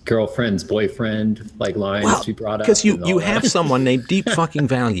the girlfriend's boyfriend lines to be brought up. Because you have someone named Deep Fucking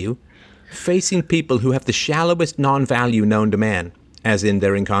Value facing people who have the shallowest non-value known to man, as in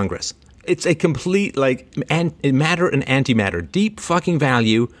they're in Congress. It's a complete matter and antimatter. Deep Fucking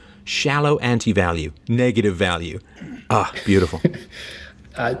Value shallow anti-value, negative value. Ah, beautiful.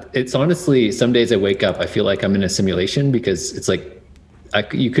 It's honestly, some days I wake up, I feel like I'm in a simulation because it's like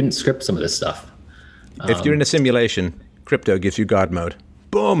you couldn't script some of this stuff. If you're in a simulation, crypto gives you God mode.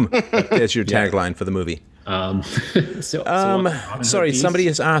 Boom! There's your tagline for the movie. Sorry, somebody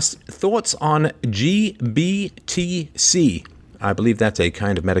has asked, thoughts on GBTC? I believe that's a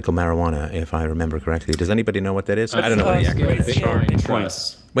kind of medical marijuana, if I remember correctly. Does anybody know what that is? I don't know.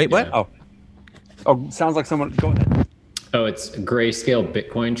 Wait, what? Oh, sounds like someone. Go ahead. Oh, it's Grayscale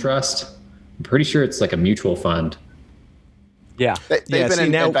Bitcoin Trust. I'm pretty sure it's like a mutual fund. Yeah.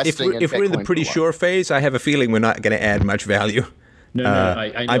 If we're in the pretty sure phase, I have a feeling we're not going to add much value. No,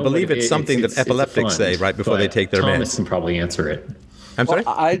 I believe it's something that epileptics say right before they take their meds. Thomas can probably answer it. I'm sorry?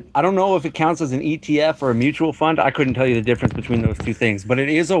 I don't know if it counts as an ETF or a mutual fund. I couldn't tell you the difference between those two things, but it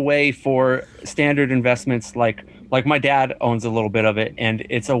is a way for standard investments like my dad owns a little bit of it, and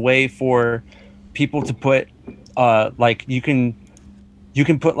it's a way for people to put like you can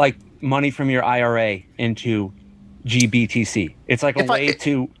put like money from your IRA into GBTC. It's like a way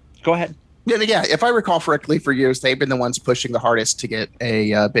to go ahead. Yeah, if I recall correctly, for years they've been the ones pushing the hardest to get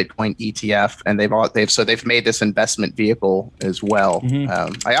a Bitcoin ETF, and they've made this investment vehicle as well.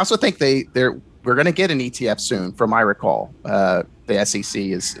 Mm-hmm. I also think we're going to get an ETF soon, from I recall. The SEC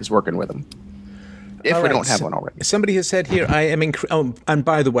is working with them. If we don't have one already. Somebody has said here, I am and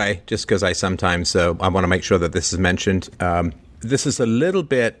by the way, just because I sometimes I want to make sure that this is mentioned. This is a little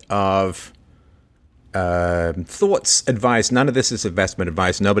bit of thoughts, advice. None of this is investment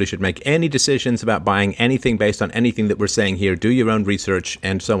advice. Nobody should make any decisions about buying anything based on anything that we're saying here. Do your own research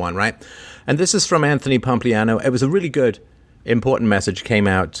and so on, right? And this is from Anthony Pompliano. It was a really good, important message, came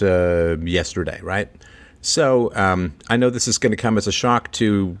out yesterday, right? So I know this is going to come as a shock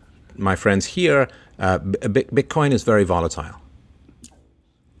to my friends here. Bitcoin is very volatile.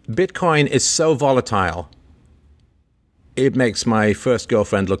 Bitcoin is so volatile, it makes my first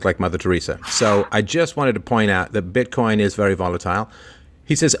girlfriend look like Mother Teresa. So I just wanted to point out that Bitcoin is very volatile.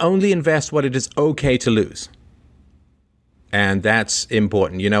 He says only invest what it is okay to lose. And that's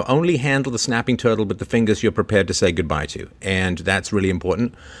important. Only handle the snapping turtle with the fingers you're prepared to say goodbye to. And that's really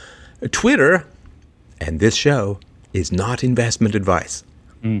important. Twitter and this show is not investment advice.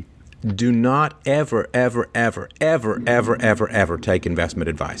 Do not ever, ever, ever, ever, ever, ever, ever take investment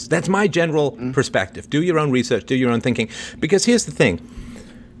advice. That's my general perspective. Do your own research, do your own thinking. Because here's the thing.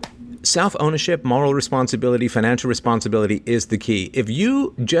 Self-ownership, moral responsibility, financial responsibility is the key. If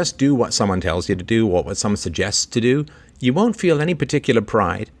you just do what someone tells you to do or what someone suggests to do, you won't feel any particular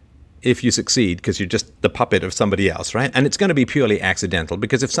pride if you succeed because you're just the puppet of somebody else, right? And it's going to be purely accidental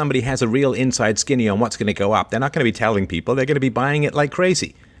because if somebody has a real inside skinny on what's going to go up, they're not going to be telling people. They're going to be buying it like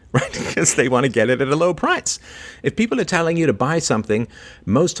crazy. Right? Because they want to get it at a low price. If people are telling you to buy something,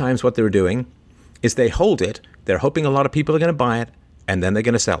 most times what they're doing is they hold it, they're hoping a lot of people are going to buy it, and then they're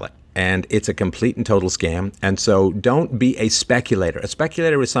going to sell it. And it's a complete and total scam. And so don't be a speculator. A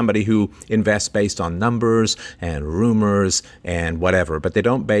speculator is somebody who invests based on numbers and rumors and whatever, but they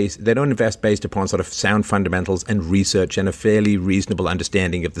don't invest based upon sort of sound fundamentals and research and a fairly reasonable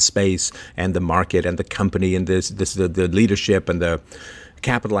understanding of the space and the market and the company and the leadership and the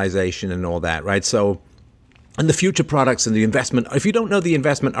capitalization and all that, right? So, and the future products and the investment. If you don't know the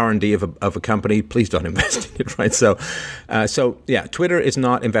investment R&D of a company, please don't invest in it, right? So yeah, Twitter is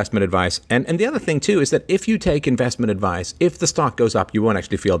not investment advice. And the other thing too is that if you take investment advice, if the stock goes up, you won't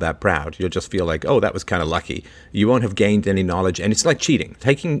actually feel that proud. You'll just feel like, oh, that was kind of lucky. You won't have gained any knowledge, and it's like cheating.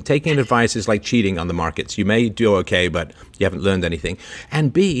 Taking advice is like cheating on the markets. You may do okay, but you haven't learned anything.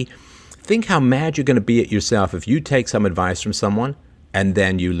 And B, think how mad you're going to be at yourself if you take some advice from someone and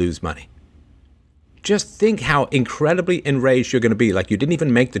then you lose money. Just think how incredibly enraged you're going to be. Like you didn't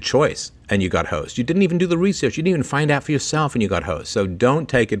even make the choice and you got hosed. You didn't even do the research. You didn't even find out for yourself and you got hosed. So don't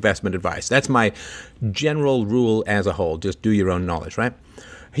take investment advice. That's my general rule as a whole. Just do your own knowledge, right?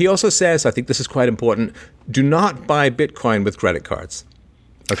 He also says, I think this is quite important, do not buy Bitcoin with credit cards.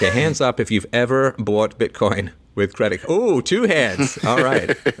 Okay, hands up if you've ever bought Bitcoin with credit. Oh, 2 hands. All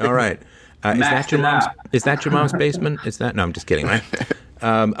right. All right. Is that your mom's basement? Is that? No, I'm just kidding, right?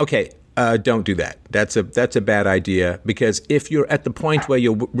 Okay, don't do that. That's a bad idea because if you're at the point where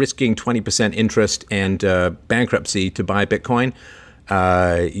you're risking 20% interest and bankruptcy to buy Bitcoin,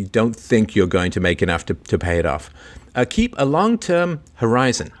 you don't think you're going to make enough to pay it off. Keep a long-term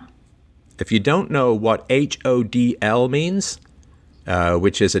horizon. If you don't know what HODL means,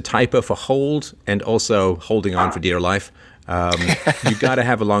 which is a typo for hold and also holding on for dear life, you got to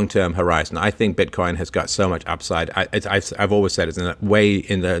have a long-term horizon. I think Bitcoin has got so much upside. I've always said it's way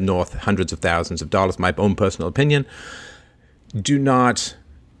in the north, hundreds of thousands of dollars. My own personal opinion. Do not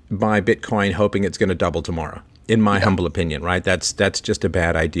buy Bitcoin hoping it's going to double tomorrow. In my humble opinion, right? That's just a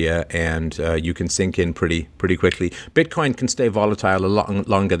bad idea, and you can sink in pretty quickly. Bitcoin can stay volatile a lot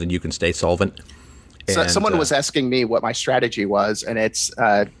longer than you can stay solvent. So someone was asking me what my strategy was, and it's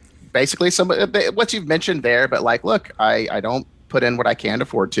basically what you've mentioned there. But like, look, I don't put in what I can't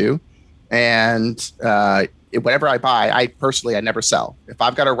afford to, and whatever I buy, I never sell. If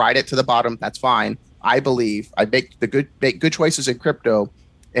I've got to ride it to the bottom, that's fine. I believe I make good choices in crypto.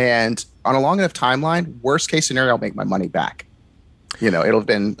 And on a long enough timeline, worst case scenario, I'll make my money back. It'll have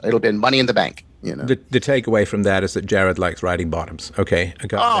been money in the bank. The takeaway from that is that Jared likes riding bottoms. Okay, I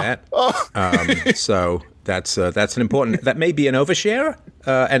got that. So that's an important. That may be an overshare,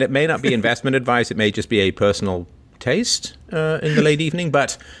 and it may not be investment advice. It may just be a personal taste in the late evening,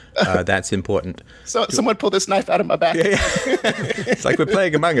 but that's important. So someone pull this knife out of my back. Yeah. It's like we're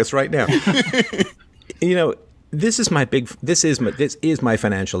playing Among Us right now. This is my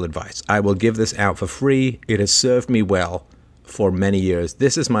financial advice. I will give this out for free. It has served me well for many years.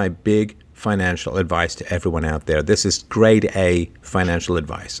 This is my big financial advice to everyone out there. This is grade A financial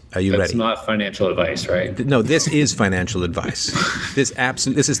advice. Are you ready? That's not financial advice, right? No, this is financial advice. This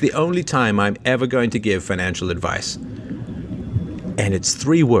is the only time I'm ever going to give financial advice. And it's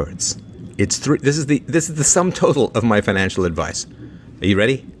 3 words. This is the sum total of my financial advice. Are you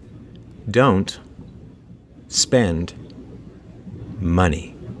ready? Don't spend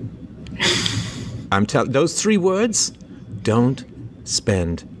money. I'm telling those 3 words. Don't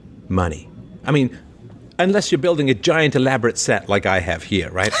spend money. I mean, unless you're building a giant elaborate set like I have here,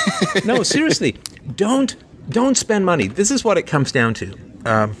 right? No, seriously, don't spend money. This is what it comes down to.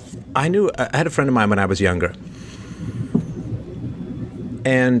 I had a friend of mine when I was younger,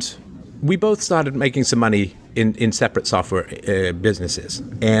 and we both started making some money in separate software businesses,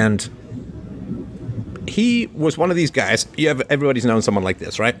 and he was one of these guys. Everybody's known someone like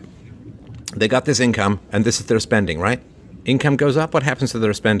this, right? They got this income, and this is their spending, right? Income goes up. What happens to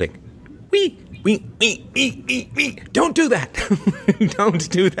their spending? Don't do that.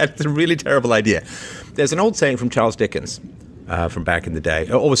 Don't do that. It's a really terrible idea. There's an old saying from Charles Dickens from back in the day.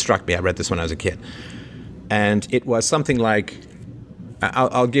 It always struck me. I read this when I was a kid. And it was something like,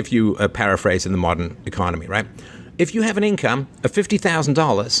 I'll give you a paraphrase in the modern economy, right? If you have an income of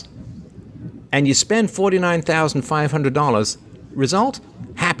 $50,000 and you spend $49,500, result,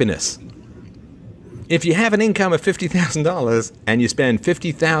 happiness. If you have an income of $50,000 and you spend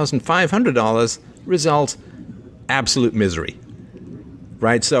 $50,500, result, absolute misery,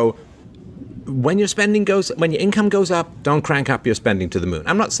 right? So when your income goes up, don't crank up your spending to the moon.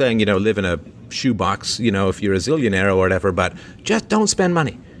 I'm not saying, live in a shoebox, if you're a zillionaire or whatever, but just don't spend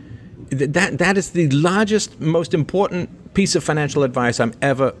money. That is the largest, most important piece of financial advice I'm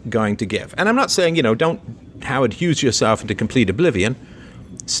ever going to give. And I'm not saying, don't Howard Hughes yourself into complete oblivion.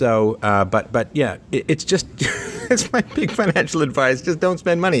 So, but yeah, it's just, it's my big financial advice. Just don't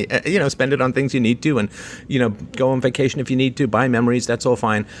spend money. Spend it on things you need to, and, go on vacation if you need to, buy memories, that's all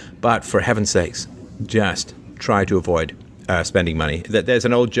fine. But for heaven's sakes, just try to avoid spending money. There's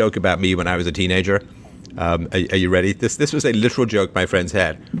an old joke about me when I was a teenager. Are you ready? This was a literal joke my friends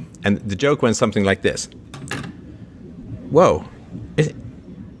had. And the joke went something like this. Whoa,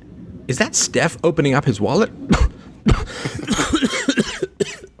 is that Steph opening up his wallet?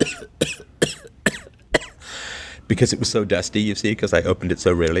 Because it was so dusty, you see, because I opened it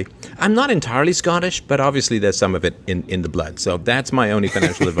so rarely. I'm not entirely Scottish, but obviously there's some of it in the blood. So that's my only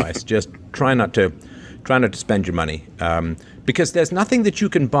financial advice. Just try not to spend your money, because there's nothing that you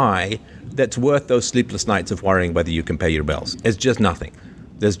can buy that's worth those sleepless nights of worrying whether you can pay your bills. It's just nothing.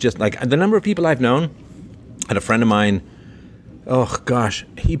 There's just like the number of people I've known. And a friend of mine, oh gosh,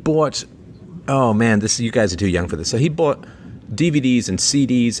 he bought. Oh man, you guys are too young for this. So he bought DVDs and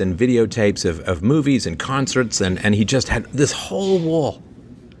CDs and videotapes of movies and concerts, and he just had this whole wall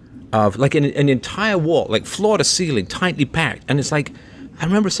of like an entire wall, like floor to ceiling, tightly packed. And it's like, I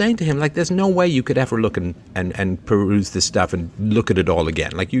remember saying to him, like, there's no way you could ever look and peruse this stuff and look at it all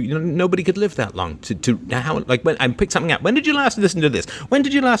again. Like nobody could live that long to how, like, when I picked something out, when did you last listen to this? When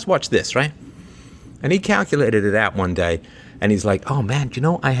did you last watch this, right? And he calculated it out one day, and he's like, oh man,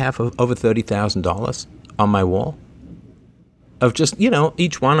 I have over $30,000 on my wall. Of just,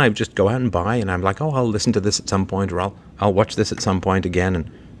 each one I just go out and buy, and I'm like, oh, I'll listen to this at some point, or I'll watch this at some point again,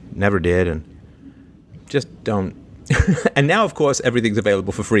 and never did, and just don't. And now, of course, everything's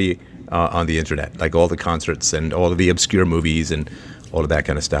available for free on the internet, like all the concerts and all of the obscure movies and all of that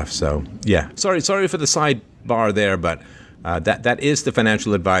kind of stuff. So, yeah, sorry for the sidebar there, but that is the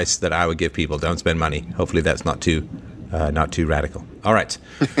financial advice that I would give people. Don't spend money. Hopefully that's not too radical. All right.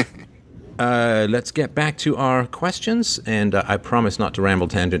 let's get back to our questions, and I promise not to ramble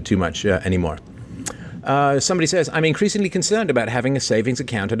tangent too much anymore. Somebody says, I'm increasingly concerned about having a savings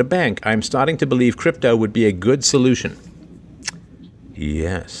account at a bank. I'm starting to believe crypto would be a good solution.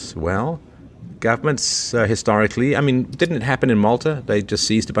 Yes, well, governments historically, didn't it happen in Malta? They just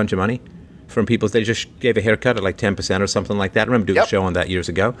seized a bunch of money from people. They just gave a haircut at like 10% or something like that. I remember doing a show on that years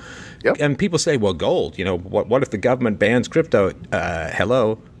ago. Yep. And people say, well, gold, what if the government bans crypto?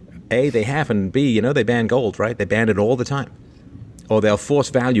 Hello. A, they have, and B, they ban gold, right? They ban it all the time. Or they'll force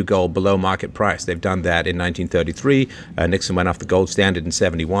value gold below market price. They've done that in 1933. Nixon went off the gold standard in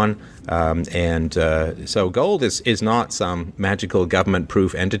 71. So gold is not some magical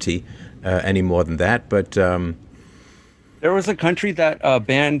government-proof entity any more than that. But there was a country that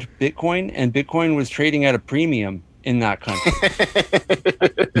banned Bitcoin, and Bitcoin was trading at a premium in that country.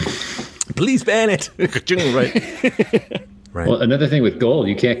 Please ban it. Right. Right. Well, another thing with gold,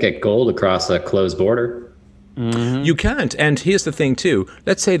 you can't get gold across a closed border. Mm-hmm. You can't. And here's the thing, too.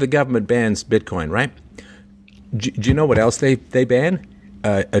 Let's say the government bans Bitcoin, right? Do you know what else they ban?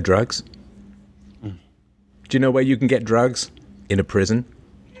 Drugs. Do you know where you can get drugs? In a prison.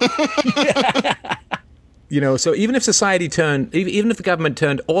 So even if the government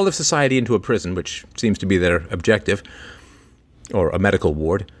turned all of society into a prison, which seems to be their objective, or a medical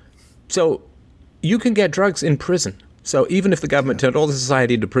ward, so you can get drugs in prison. So even if the government turned all the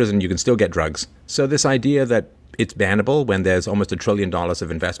society into prison, you can still get drugs. So this idea that it's bannable when there's almost $1 trillion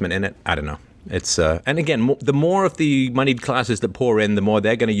of investment in it, I don't know. It's and again, the more of the moneyed classes that pour in, the more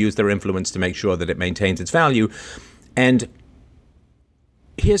they're going to use their influence to make sure that it maintains its value. And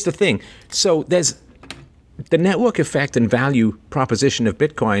here's the thing. So there's the network effect and value proposition of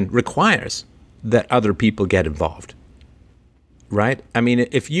Bitcoin requires that other people get involved, right?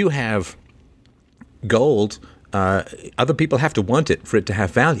 If you have gold, other people have to want it for it to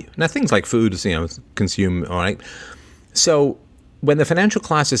have value. Now, things like food, consume, all right? So when the financial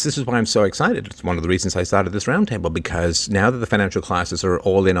classes, this is why I'm so excited. It's one of the reasons I started this roundtable, because now that the financial classes are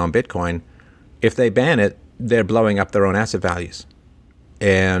all in on Bitcoin, if they ban it, they're blowing up their own asset values.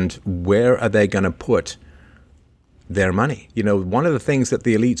 And where are they going to put their money? One of the things that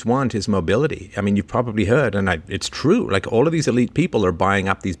the elites want is mobility. You've probably heard, and it's true, like all of these elite people are buying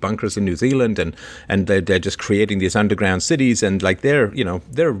up these bunkers in New Zealand, and they're just creating these underground cities, and like they're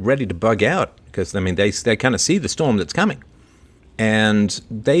ready to bug out because they kind of see the storm that's coming, and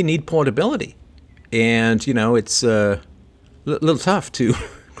they need portability. And it's a little tough to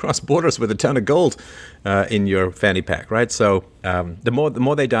cross borders with a ton of gold in your fanny pack, right? So the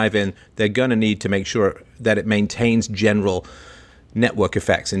more they dive in, they're going to need to make sure that it maintains general network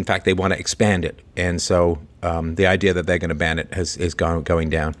effects. In fact, they want to expand it. And so the idea that they're going to ban it is going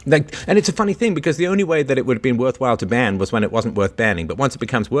down. And it's a funny thing, because the only way that it would have been worthwhile to ban was when it wasn't worth banning. But once it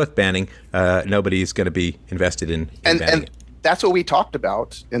becomes worth banning, nobody's going to be invested in banning it. That's what we talked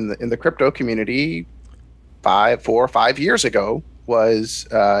about in the crypto community 4 or 5 years ago. Was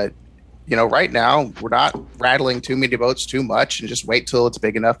right now we're not rattling too many boats too much, and just wait till it's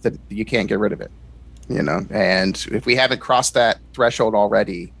big enough that you can't get rid of it. And if we haven't crossed that threshold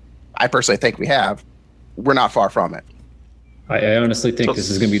already, I personally think we have. We're not far from it. I honestly think this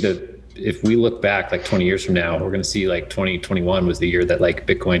is going to be if we look back like 20 years from now, we're going to see like 2021 was the year that like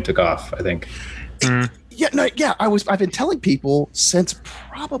Bitcoin took off, I think. I've been telling people since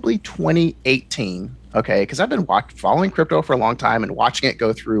probably 2018. Okay, because I've been following crypto for a long time and watching it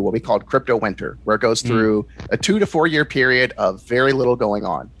go through what we called crypto winter, where it goes through a 2 to 4 year period of very little going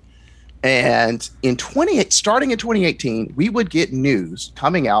on. And starting in 2018, we would get news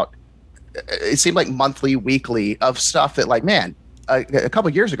coming out. It seemed like monthly, weekly, of stuff that, like, man, a couple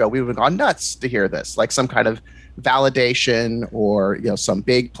of years ago we would have gone nuts to hear this, like some kind of validation or some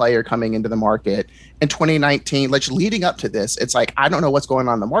big player coming into the market. In 2019, like leading up to this, it's like I don't know what's going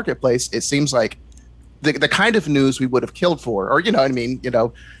on in the marketplace. It seems like the kind of news we would have killed for, or we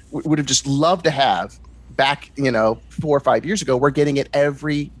would have just loved to have back 4 or 5 years ago. We're getting it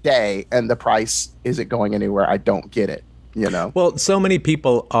every day, and the price isn't going anywhere. I don't get it. Well, so many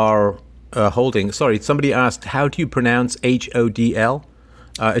people are holding. Sorry, somebody asked, how do you pronounce HODL?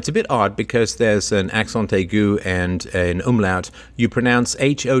 It's a bit odd because there's an accent aigu and an umlaut. You pronounce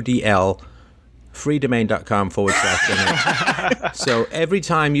HODL. freedomain.com/donate. So every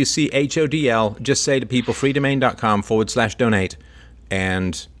time you see HODL, just say to people freedomain.com/donate,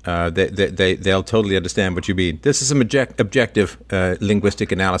 and they'll totally understand what you mean. This is some objective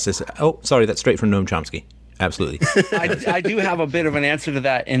linguistic analysis. Oh, sorry, that's straight from Noam Chomsky. Absolutely. I do have a bit of an answer to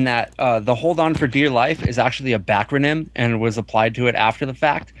that, in that the Hold On for Dear Life is actually a backronym and was applied to it after the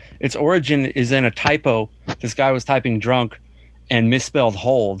fact. Its origin is in a typo. This guy was typing drunk and misspelled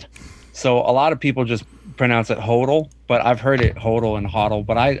hold. So a lot of people just pronounce it hodl, but I've heard it hodl and hodl,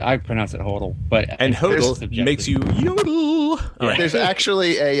 but I pronounce it hodl. And hodl makes you yodel. Right. There's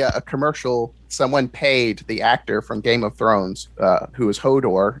actually a commercial. Someone paid the actor from Game of Thrones, who is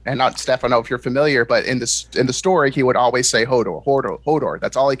Hodor, and not Stefano, if you're familiar, but in the story, he would always say Hodor, Hodor, Hodor.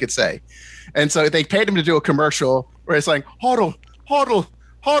 That's all he could say. And so they paid him to do a commercial where it's like, hodl, hodl,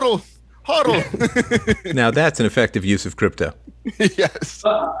 hodl, hodl. Now that's an effective use of crypto. Yes.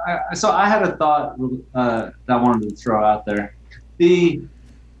 So I had a thought that I wanted to throw out there.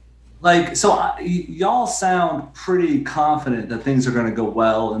 Y'all sound pretty confident that things are going to go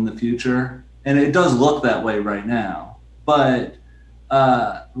well in the future, and it does look that way right now. But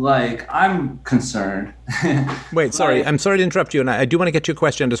I'm concerned. Wait, sorry. I'm sorry to interrupt you, and I do want to get your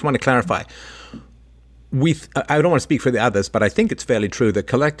question. I just want to clarify. I don't want to speak for the others, but I think it's fairly true that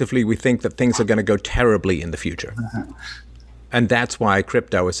collectively we think that things are going to go terribly in the future. And that's why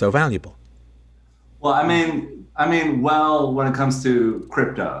crypto is so valuable. Well, I mean, when it comes to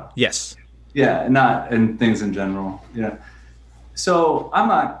crypto. Yes. Yeah, not in things in general. Yeah. So I'm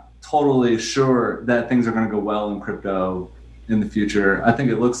not totally sure that things are going to go well in crypto in the future. I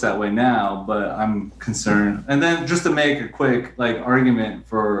think it looks that way now, but I'm concerned. And then just to make a quick argument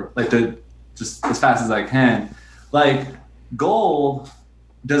for just as fast as I can, gold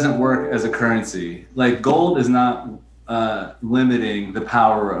doesn't work as a currency. Gold is not limiting the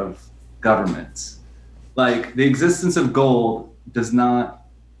power of governments. The existence of gold does not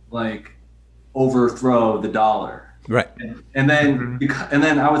overthrow the dollar. Right. And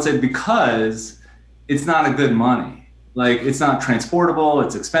then I would say because it's not a good money. It's not transportable,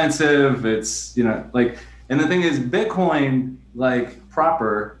 it's expensive, it's and the thing is Bitcoin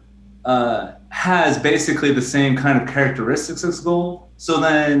proper has basically the same kind of characteristics as gold. So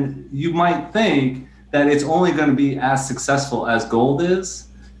then you might think that it's only going to be as successful as gold is.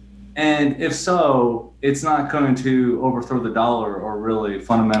 And if so, it's not going to overthrow the dollar or really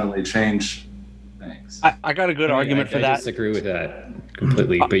fundamentally change things. I got a good argument for that. I disagree with that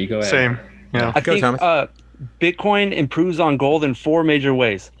completely, but you go ahead. Same. Yeah. I think Bitcoin improves on gold in 4 major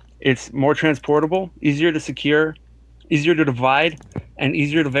ways. It's more transportable, easier to secure, easier to divide, and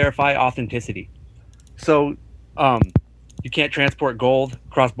easier to verify authenticity. So you can't transport gold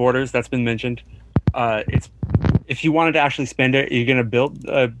across borders. That's been mentioned. If you wanted to actually spend it, you're going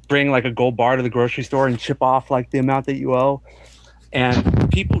to bring a gold bar to the grocery store and chip off the amount that you owe. And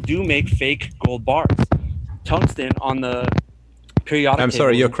people do make fake gold bars. Tungsten on the periodic table. I'm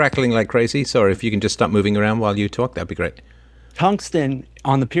sorry, you're crackling like crazy. Sorry, if you can just stop moving around while you talk, that'd be great. Tungsten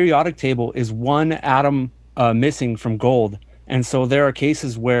on the periodic table is 1 atom missing from gold. And so there are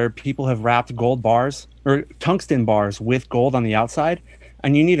cases where people have wrapped gold bars or tungsten bars with gold on the outside,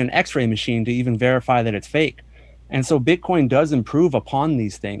 and you need an X-ray machine to even verify that it's fake. And so Bitcoin does improve upon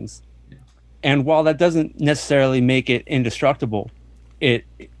these things. And while that doesn't necessarily make it indestructible, it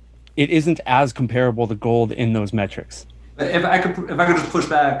isn't as comparable to gold in those metrics. If I could just push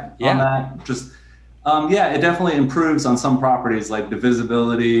back on that, it definitely improves on some properties like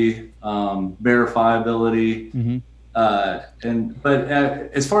divisibility, verifiability. Mm-hmm. But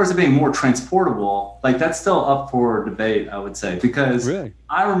as far as it being more transportable, that's still up for debate, I would say, because really?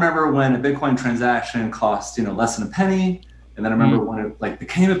 I remember when a Bitcoin transaction cost, less than a penny. And then I remember when it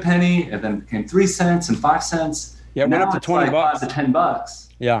became a penny and then it became 3 cents and 5 cents. Yeah, it went up to $20. $5 to $10.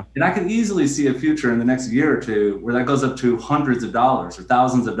 Yeah. And I could easily see a future in the next year or two where that goes up to hundreds of dollars or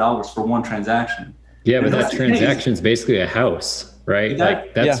thousands of dollars for one transaction. Yeah, but that transaction is basically a house, right?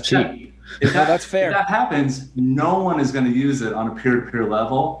 That's cheap. That's fair. If that happens, no one is going to use it on a peer-to-peer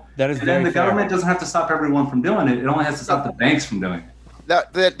level. That is and then the fair. government doesn't have to stop everyone from doing it. It only has to stop the banks from doing it.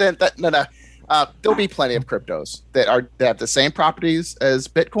 No. There'll be plenty of cryptos that have the same properties as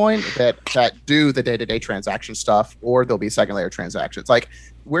Bitcoin that do the day-to-day transaction stuff, or there'll be second layer transactions.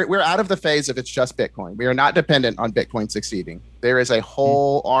 We're out of the phase of it's just Bitcoin. We are not dependent on Bitcoin succeeding. There is a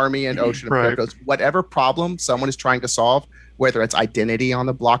whole army and ocean of cryptos. Whatever problem someone is trying to solve, whether it's identity on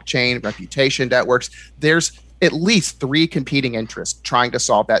the blockchain, reputation networks, there's at least 3 competing interests trying to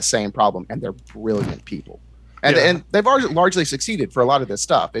solve that same problem, and they're brilliant people. And they've largely succeeded for a lot of this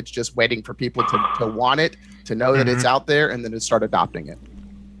stuff. It's just waiting for people to want it, to know that it's out there, and then to start adopting it.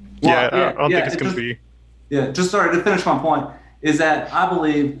 I don't think it's going to be. Yeah, just sorry to finish my point is that I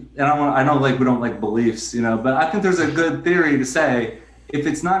believe, and I know we don't like beliefs, but I think there's a good theory to say if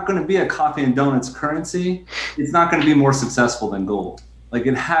it's not going to be a coffee and donuts currency, it's not going to be more successful than gold.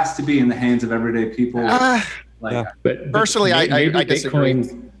 It has to be in the hands of everyday people. But personally, I disagree.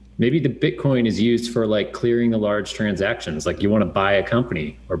 Maybe the Bitcoin is used for clearing the large transactions. You want to buy a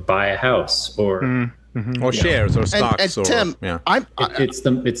company or buy a house or or shares or stocks. And Tim,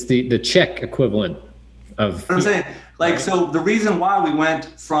 it's the check equivalent of. What I'm saying, so the reason why we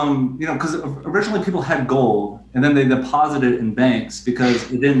went from, because originally people had gold and then they deposited it in banks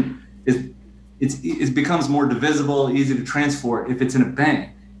because it becomes more divisible, easy to transport if it's in a bank.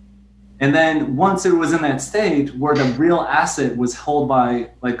 And then once it was in that state where the real asset was held by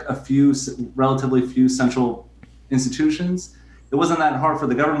like relatively few central institutions, it wasn't that hard for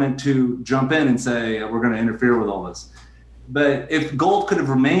the government to jump in and say, we're going to interfere with all this. But if gold could have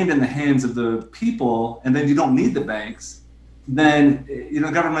remained in the hands of the people, and then you don't need the banks, then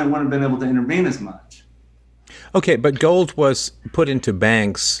the government wouldn't have been able to intervene as much. Okay, but gold was put into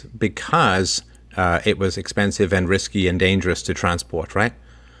banks because it was expensive and risky and dangerous to transport, right?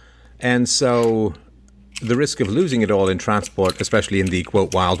 And so the risk of losing it all in transport, especially in the,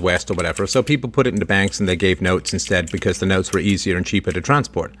 quote, Wild West or whatever, so people put it into banks and they gave notes instead because the notes were easier and cheaper to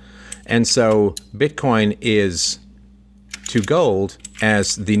transport. And so Bitcoin is to gold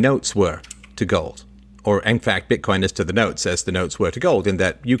as the notes were to gold. Or, in fact, Bitcoin is to the notes as the notes were to gold, in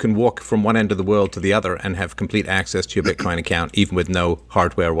that you can walk from one end of the world to the other and have complete access to your Bitcoin account, even with no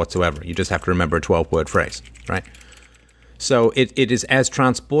hardware whatsoever. You just have to remember a 12-word phrase, right? So it is as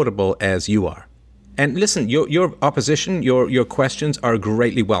transportable as you are. And listen, your opposition, your questions are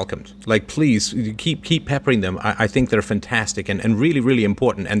greatly welcomed. Like, please, keep peppering them. I think they're fantastic and really, really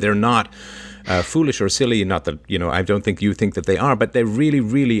important. And they're not foolish or silly. Not that, I don't think you think that they are, but they're really,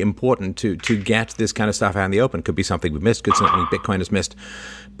 really important to get this kind of stuff out in the open. Could be something we've missed, could be something Bitcoin has missed.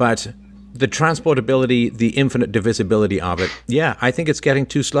 But the transportability, the infinite divisibility of it, yeah, I think it's getting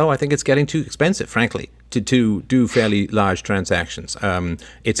too slow. I think it's getting too expensive, frankly, to do fairly large transactions.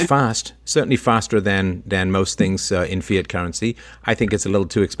 It's fast, certainly faster than most things in fiat currency. I think it's a little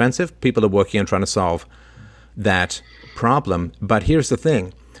too expensive. People are working on trying to solve that problem. But here's the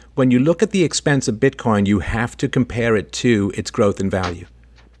thing. When you look at the expense of Bitcoin, you have to compare it to its growth in value.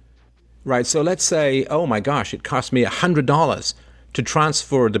 Right, so let's say, oh my gosh, it cost me $100 to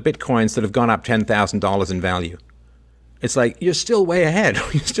transfer the Bitcoins that have gone up $10,000 in value. It's like, you're still way ahead.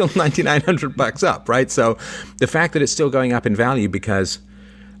 You're still $9,900 up, right? So the fact that it's still going up in value because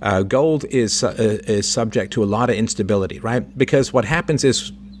gold is subject to a lot of instability, right? Because what happens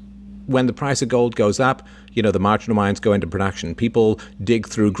is when the price of gold goes up, the marginal mines go into production. People dig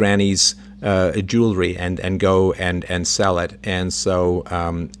through granny's jewelry and go and sell it. And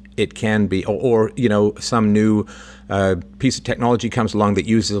so it can be, or some new piece of technology comes along that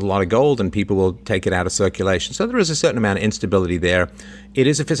uses a lot of gold and people will take it out of circulation. So there is a certain amount of instability there. It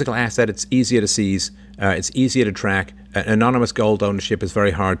is a physical asset. It's easier to seize. It's easier to track. Anonymous gold ownership is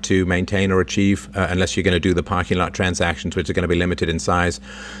very hard to maintain or achieve unless you're going to do the parking lot transactions, which are going to be limited in size.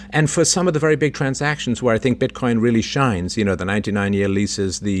 And for some of the very big transactions where I think Bitcoin really shines, the 99-year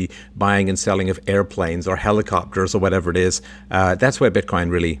leases, the buying and selling of airplanes or helicopters or whatever it is, that's where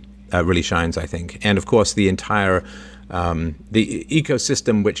Bitcoin really shines, I think. And of course, the entire the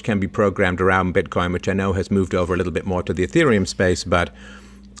ecosystem which can be programmed around Bitcoin, which I know has moved over a little bit more to the Ethereum space, but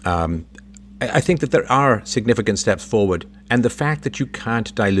I think that there are significant steps forward. And the fact that you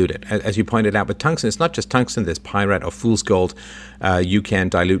can't dilute it, as you pointed out with tungsten, it's not just tungsten, there's pyrite or fool's gold. You can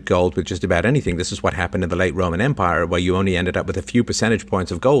dilute gold with just about anything. This is what happened in the late Roman Empire, where you only ended up with a few percentage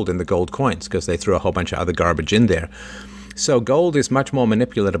points of gold in the gold coins because they threw a whole bunch of other garbage in there. So gold is much more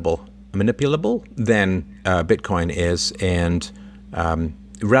manipulable than Bitcoin is, and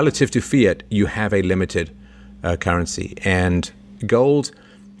relative to fiat, you have a limited currency. And gold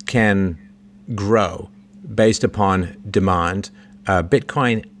can grow based upon demand.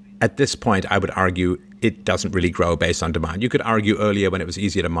 Bitcoin, at this point, I would argue, it doesn't really grow based on demand. You could argue earlier when it was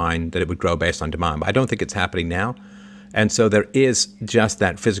easier to mine that it would grow based on demand, but I don't think it's happening now. And so there is just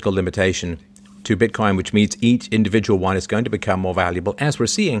that physical limitation to Bitcoin, which means each individual one is going to become more valuable. As we're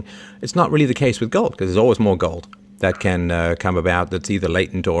seeing, it's not really the case with gold, because there's always more gold that can come about that's either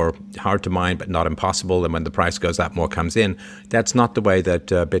latent or hard to mine, but not impossible. And when the price goes up, more comes in. That's not the way that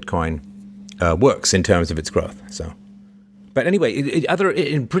Bitcoin works in terms of its growth. So, but anyway,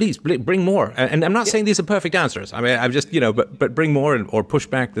 please bring more. And I'm not saying these are perfect answers. I mean, I'm just, but bring more or push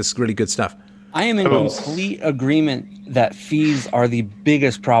back this really good stuff. I am in complete agreement that fees are the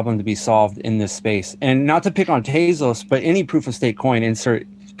biggest problem to be solved in this space. And not to pick on Tezos, but any proof of stake coin, insert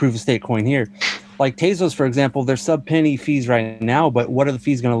proof of stake coin here. Like Tezos, for example, they're sub-penny fees right now, but what are the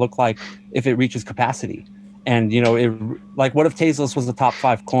fees going to look like if it reaches capacity? And, what if Tezos was the top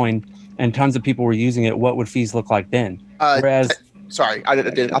 5 coin and tons of people were using it? What would fees look like then? Sorry, I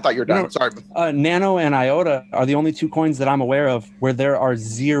thought you were done. Sorry. Nano and IOTA are the only 2 coins that I'm aware of where there are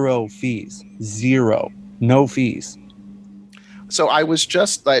 0 fees. 0. No fees. So I was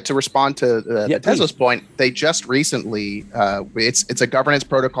just to respond to Tesla's point. They just recently, it's a governance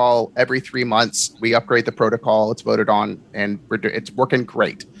protocol. Every 3 months, we upgrade the protocol. It's voted on, and it's working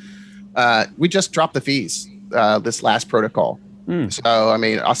great. We just dropped the fees this last protocol. So I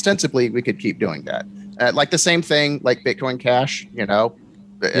mean, ostensibly, we could keep doing that. Like the same thing, like Bitcoin Cash. I know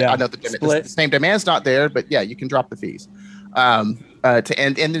the same demand's not there, but yeah, you can drop the fees.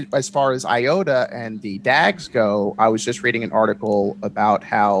 And as far as IOTA and the DAGs go, I was just reading an article about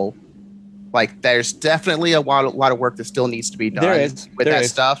how, like, there's definitely a lot of work that still needs to be done with that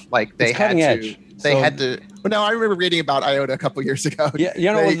stuff. Like they had to. Well, no, I remember reading about IOTA a couple years ago.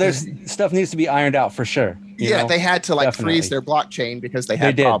 Yeah, there's stuff needs to be ironed out for sure. They had to freeze their blockchain because they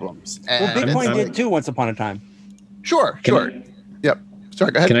had problems. Well, Bitcoin did too once upon a time. Sure. Yep.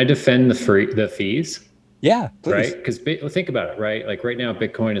 Sorry, go ahead. Can I defend the fees? Yeah, please. Right? Because think about it, right? Like right now,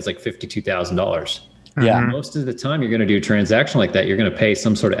 Bitcoin is like $52,000. Yeah. Most of the time you're going to do a transaction like that, you're going to pay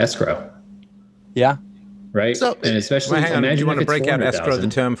some sort of escrow. Yeah. Right? So, and especially, hang on, do you want to break out escrow, the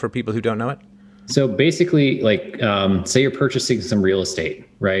term, for people who don't know it? So basically, like, say you're purchasing some real estate,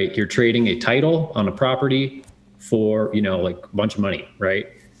 right? You're trading a title on a property for, like a bunch of money, right?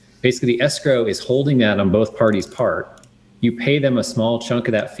 Basically, the escrow is holding that on both parties' part. You pay them a small chunk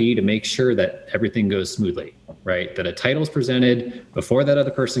of that fee to make sure that everything goes smoothly, right? That a title is presented before that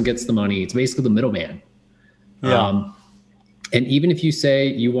other person gets the money. It's basically the middleman. Yeah. And even if you say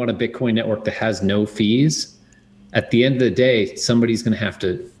you want a Bitcoin network that has no fees, at the end of the day, somebody's going to have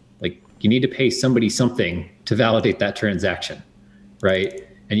to, you need to pay somebody something to validate that transaction, right?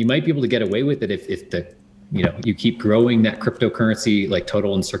 And you might be able to get away with it if you keep growing that cryptocurrency like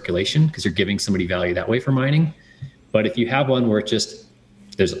total in circulation, because you're giving somebody value that way for mining. But if you have one where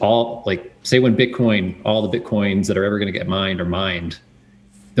there's all, like, say when all the Bitcoins that are ever going to get mined are mined,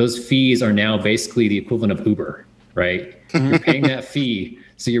 those fees are now basically the equivalent of Uber, right? You're paying that fee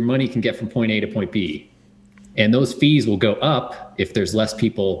so your money can get from point A to point B. And those fees will go up if there's less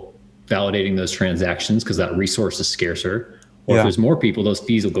people validating those transactions because that resource is scarcer. Or if there's more people, those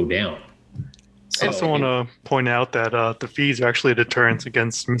fees will go down. I also want to point out that the fees are actually a deterrent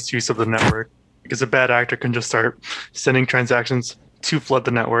against misuse of the network, because a bad actor can just start sending transactions to flood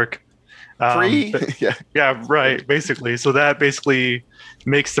the network. Free? Yeah, right, basically. So that basically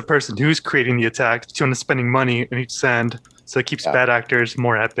makes the person who's creating the attack to spending money in each send. So it keeps bad actors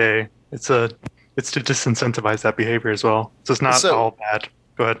more at bay. It's to disincentivize that behavior as well. So it's not all bad.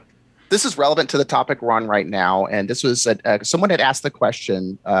 Go ahead. This is relevant to the topic we're on right now. And this was someone had asked the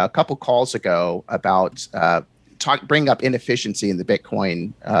question a couple calls ago about bringing up inefficiency in the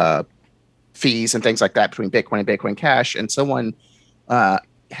Bitcoin fees and things like that between Bitcoin and Bitcoin Cash. And someone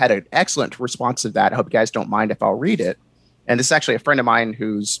had an excellent response to that. I hope you guys don't mind if I'll read it. And this is actually a friend of mine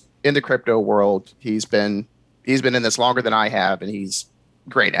who's in the crypto world. He's been in this longer than I have, and he's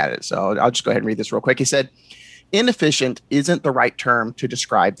great at it. So I'll just go ahead and read this real quick. He said, inefficient isn't the right term to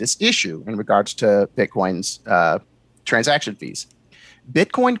describe this issue in regards to Bitcoin's transaction fees.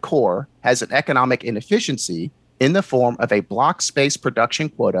 Bitcoin Core has an economic inefficiency in the form of a block space production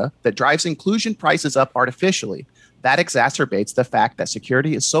quota that drives inclusion prices up artificially. That exacerbates the fact that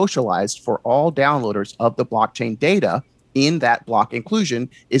security is socialized for all downloaders of the blockchain data. In that block inclusion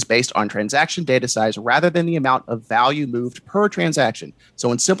is based on transaction data size rather than the amount of value moved per transaction.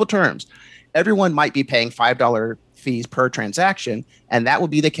 So in simple terms, everyone might be paying $5 fees per transaction, and that will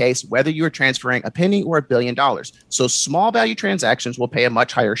be the case whether you are transferring a penny or $1 billion. So small value transactions will pay a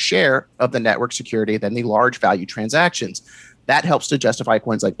much higher share of the network security than the large value transactions. That helps to justify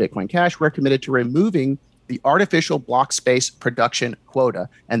coins like Bitcoin Cash. We're committed to removing the artificial block space production quota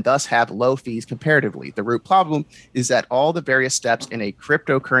and thus have low fees comparatively. The root problem is that all the various steps in a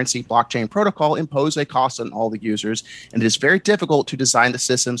cryptocurrency blockchain protocol impose a cost on all the users, and it is very difficult to design the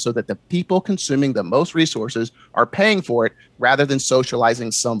system so that the people consuming the most resources are paying for it rather than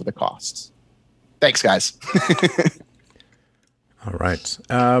socializing some of the costs. Thanks, guys. All right.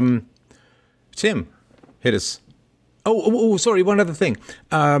 Tim, hit us. Oh, sorry, one other thing.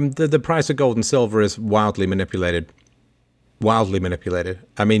 The price of gold and silver is wildly manipulated. Wildly manipulated.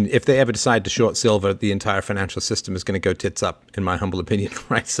 I mean, if they ever decide to short silver, the entire financial system is going to go tits up, in my humble opinion,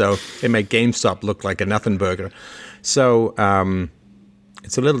 right? So they make GameStop look like a nothing burger. So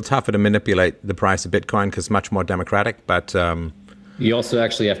it's a little tougher to manipulate the price of Bitcoin because it's much more democratic, but... you also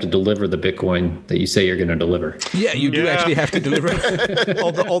actually have to deliver the Bitcoin that you say you're going to deliver. Yeah, you do actually have to deliver it.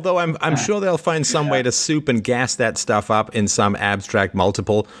 although I'm sure they'll find some way to soup and gas that stuff up in some abstract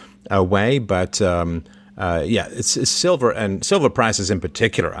multiple way. But it's silver and silver prices in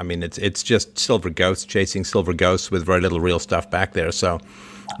particular. I mean, it's just silver ghosts chasing silver ghosts with very little real stuff back there. So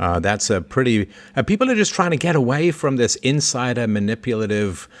That's a pretty. People are just trying to get away from this insider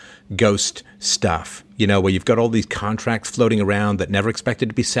manipulative ghost stuff, where you've got all these contracts floating around that never expected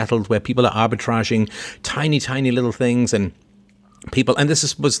to be settled, where people are arbitraging tiny little things, and people. And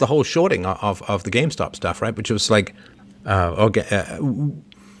this was the whole shorting of the GameStop stuff, right? Which was like,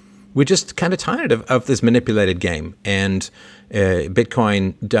 we're just kind of tired of this manipulated game, and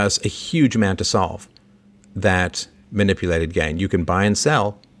Bitcoin does a huge amount to solve that manipulated gain. You can buy and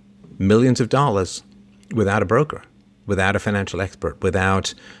sell millions of dollars without a broker, without a financial expert,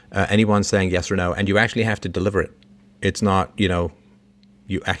 without anyone saying yes or no, and you actually have to deliver it. It's not, you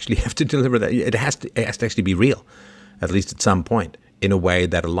actually have to deliver that. It has to actually be real, at least at some point, in a way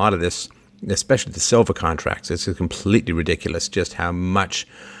that a lot of this, especially the silver contracts, it's completely ridiculous just how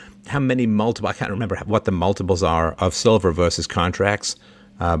many multiple, I can't remember what the multiples are of silver versus contracts,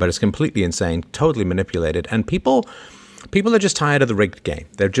 but it's completely insane, totally manipulated. And people are just tired of the rigged game.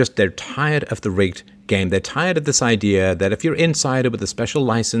 They're tired of the rigged game. They're tired of this idea that if you're insider with a special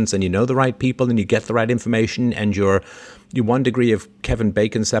license and you know the right people and you get the right information and you're 1 degree of Kevin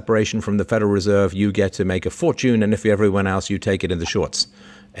Bacon separation from the Federal Reserve, you get to make a fortune, and if you're everyone else, you take it in the shorts.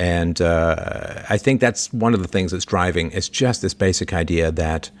 And I think that's one of the things that's driving. It's just this basic idea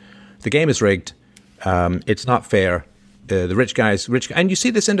that the game is rigged. It's not fair. The rich guys, and you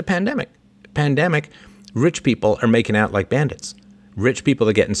see this in the pandemic. Rich people are making out like bandits. Rich people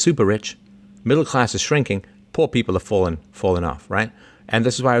are getting super rich. Middle class is shrinking. Poor people are falling off, right? And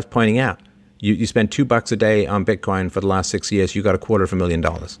this is why I was pointing out. You spend $2 a day on Bitcoin for the last 6 years. You got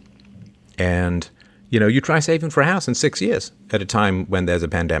 $250,000. And, you try saving for a house in 6 years at a time when there's a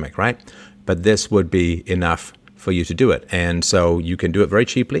pandemic, right? But this would be enough for you to do it. And so you can do it very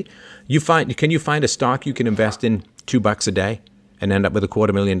cheaply. Can you find a stock you can invest in $2 a day and end up with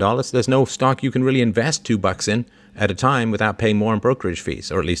 $250,000? There's no stock you can really invest $2 in at a time without paying more in brokerage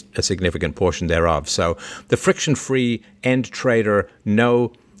fees, or at least a significant portion thereof. So the friction-free end trader,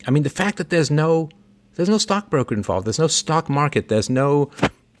 the fact that there's no stockbroker involved, there's no stock market, there's no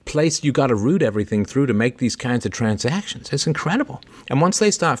place you got to route everything through to make these kinds of transactions. It's incredible. And once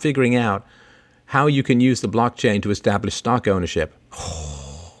they start figuring out how you can use the blockchain to establish stock ownership,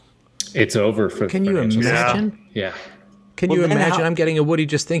 it's over for. Can you imagine? Yeah. Can you imagine? I'm getting a Woody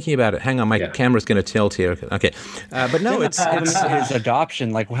just thinking about it. Hang on, my camera's going to tilt here. Okay, but no, it's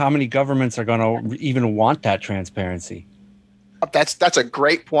adoption. Like, how many governments are going to even want that transparency? That's a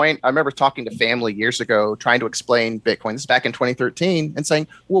great point. I remember talking to family years ago, trying to explain Bitcoin. This is back in 2013, and saying,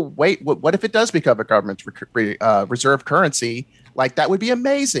 "Well, wait, what if it does become a government reserve currency? Like, that would be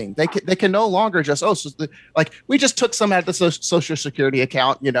amazing. They can no longer just we just took some out of the social security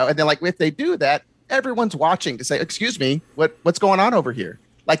account, and then if they do that, everyone's watching to say, excuse me, what's going on over here?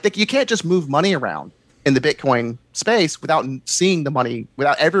 Like, you can't just move money around in the Bitcoin space without seeing the money,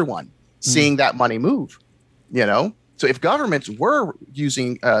 without everyone seeing that money move, So if governments were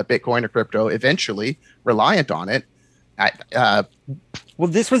using Bitcoin or crypto, eventually reliant on it, well,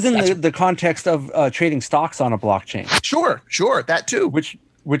 this was in the context of trading stocks on a blockchain. Sure, that too. Which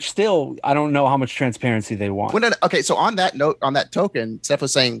still, I don't know how much transparency they want. Okay, so on that note, on that token, Steph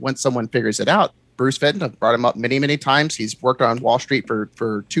was saying when someone figures it out, Bruce Fenton, I've brought him up many, many times. He's worked on Wall Street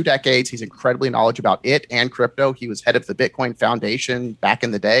for 2 decades. He's incredibly knowledgeable about it and crypto. He was head of the Bitcoin Foundation back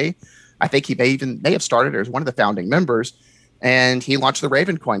in the day. I think he may have started as one of the founding members. And he launched the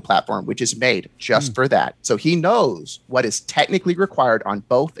Ravencoin platform, which is made just for that. So he knows what is technically required on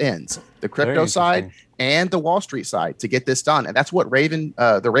both ends, the crypto side and the Wall Street side, to get this done. And that's what the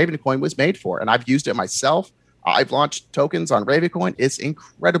Ravencoin was made for. And I've used it myself. I've launched tokens on Ravencoin. It's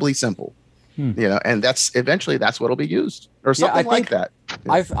incredibly simple, and that's what will be used or something like that.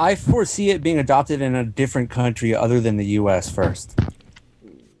 I foresee it being adopted in a different country other than the U.S. first.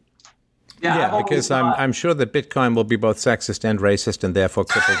 Yeah, because I'm sure that Bitcoin will be both sexist and racist, and therefore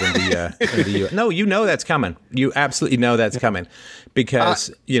crippled in the U.S. No, that's coming. You absolutely know that's coming,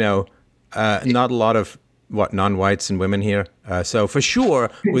 because not a lot of non-whites and women here. So for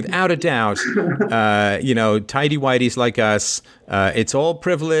sure, without a doubt, tidy whiteys like us, it's all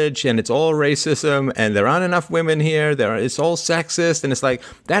privilege and it's all racism, and there aren't enough women here. It's all sexist, and it's like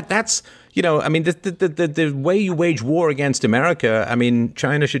that's. The way you wage war against America,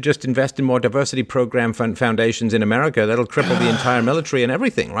 China should just invest in more diversity program foundations in America. That'll cripple the entire military and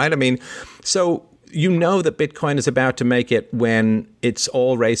everything, right? So that Bitcoin is about to make it when it's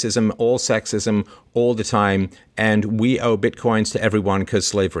all racism, all sexism, all the time, and we owe Bitcoins to everyone because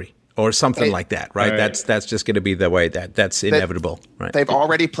slavery. Or something like that, right? That's just going to be the way that's inevitable, right? They've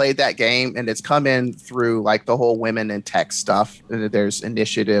already played that game, and it's come in through the whole women in tech stuff. There's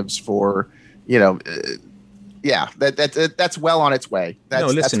initiatives for, Yeah, that's well on its way. No,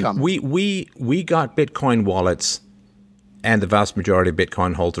 listen, that's we got Bitcoin wallets, and the vast majority of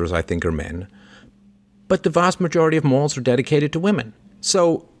Bitcoin holders, I think, are men. But the vast majority of malls are dedicated to women.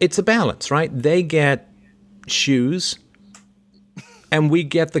 So it's a balance, right? They get shoes, and we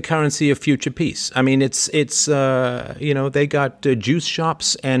get the currency of future peace. I mean, it's they got juice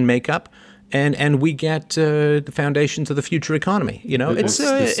shops and makeup, and we get the foundations of the future economy. You know, it's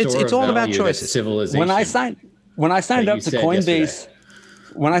all about choices. Civilization. When I signed up to Coinbase,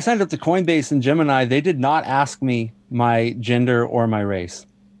 and Gemini, they did not ask me my gender or my race.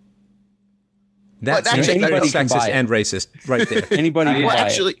 That's sexist and racist, right there. Anybody can buy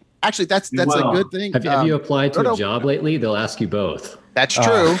it. Actually, that's a good thing. Have you applied to a job lately? They'll ask you both. That's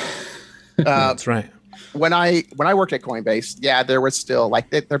true. That's right. When I worked at Coinbase, yeah, there was still like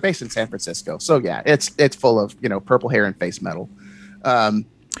they're based in San Francisco, so yeah, it's full of purple hair and face metal.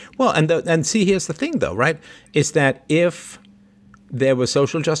 Well, and see, here's the thing, though, right? Is that if there were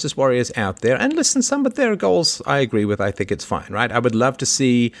social justice warriors out there, and listen, some of their goals I agree with. I think it's fine, right? I would love to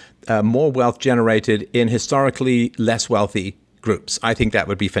see more wealth generated in historically less wealthy groups. I think that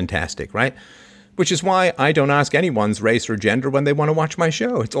would be fantastic, right? Which is why I don't ask anyone's race or gender when they want to watch my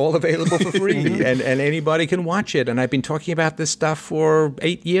show. It's all available for free, and anybody can watch it. And I've been talking about this stuff for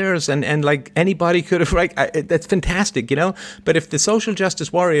 8 years, and like anybody could have, that's fantastic, But if the social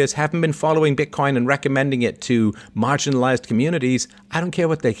justice warriors haven't been following Bitcoin and recommending it to marginalized communities, I don't care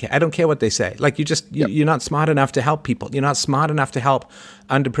what they say. Like you're not smart enough to help people. You're not smart enough to help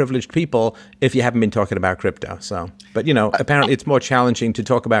underprivileged people if you haven't been talking about crypto. So, but apparently it's more challenging to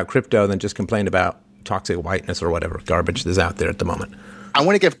talk about crypto than just complain about toxic whiteness or whatever garbage there's out there at the moment. I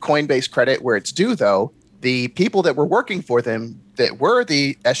want to give Coinbase credit where it's due, though. The people that were working for them that were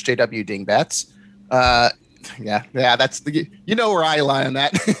the SJW dingbats, that's where I lie on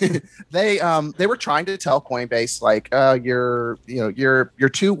that. They were trying to tell Coinbase like you're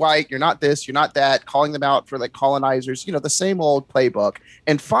too white, you're not this, you're not that, calling them out for like colonizers, the same old playbook.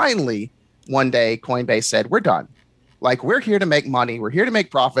 And finally, one day Coinbase said, "We're done. Like, we're here to make money. We're here to make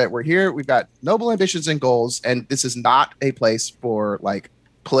profit. We're here. We've got noble ambitions and goals. And this is not a place for like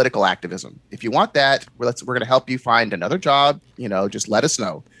political activism. If you want that, we're going to help you find another job. Just let us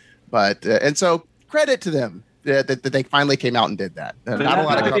know." But and so credit to them that they finally came out and did that. Not a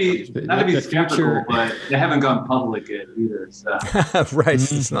lot of companies. Not to be skeptical, but they haven't gone public yet either. So. Right.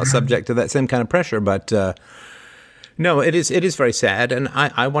 It's not subject to that same kind of pressure, but. No, it is very sad, and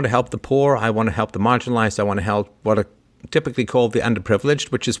I want to help the poor. I want to help the marginalized. I want to help what are typically called the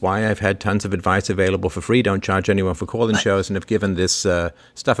underprivileged, which is why I've had tons of advice available for free. Don't charge anyone for calling shows, and have given this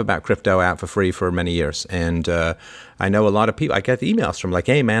stuff about crypto out for free for many years. And I know a lot of people, I get emails from like,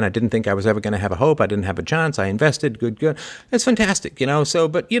 "Hey, man, I didn't think I was ever going to have a hope. I didn't have a chance. I invested. Good. It's fantastic, So,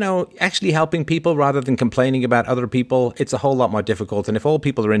 but, actually helping people rather than complaining about other people, it's a whole lot more difficult. And if all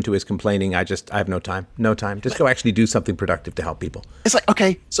people are into is complaining, I have no time. Just go actually do something productive to help people. It's like,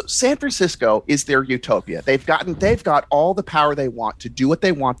 okay, so San Francisco is their utopia. They've got all the power they want to do what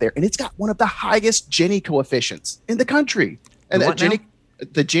they want there. And it's got one of the highest Gini coefficients in the country. And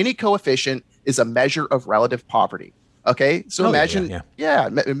the Gini coefficient is a measure of relative poverty. Okay, so imagine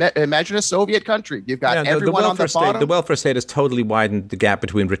a Soviet country. You've got everyone on the bottom. The welfare state has totally widened the gap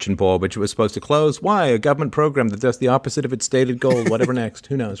between rich and poor, which it was supposed to close. Why? A government program that does the opposite of its stated goal. Whatever next,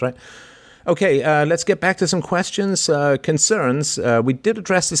 who knows, right? Okay, let's get back to some questions, concerns. We did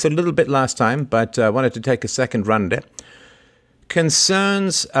address this a little bit last time, but I wanted to take a second run at it.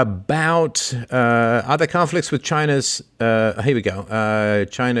 Concerns about other conflicts with China's. Here we go.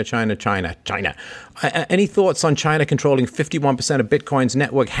 China. Any thoughts on China controlling 51% of Bitcoin's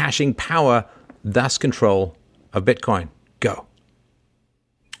network hashing power, thus control of Bitcoin? Go.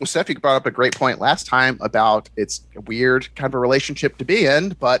 Well, Steph, you brought up a great point last time about it's a weird kind of a relationship to be in,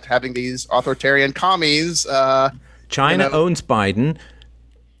 but having these authoritarian commies. China owns Biden.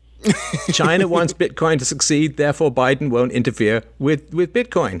 China wants Bitcoin to succeed, therefore Biden won't interfere with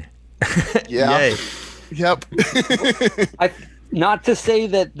Bitcoin. Yeah. Yay. Yep. Not to say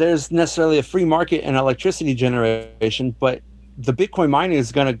that there's necessarily a free market in electricity generation, but the Bitcoin mining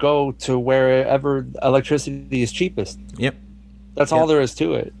is going to go to wherever electricity is cheapest. Yep. That's all there is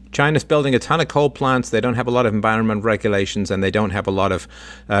to it. China's building a ton of coal plants. They don't have a lot of environmental regulations, and they don't have a lot of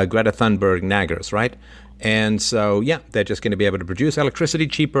Greta Thunberg naggers, right? And so, they're just going to be able to produce electricity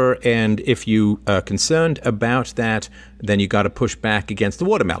cheaper. And if you are concerned about that, then you got to push back against the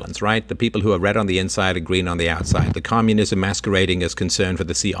watermelons, right? The people who are red on the inside and green on the outside. The communism masquerading as concern for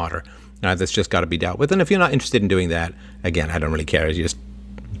the sea otter. That's just got to be dealt with. And if you're not interested in doing that, again, I don't really care. It's just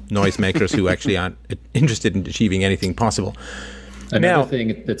noisemakers who actually aren't interested in achieving anything possible. Another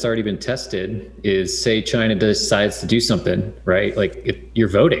thing that's already been tested is, say China decides to do something, right? Like if you're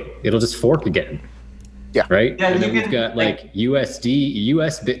voting, it'll just fork again. Yeah. Right. Yeah, and then we've got like USD,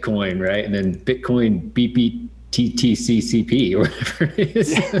 US Bitcoin, right? And then Bitcoin BBTTCCP or whatever it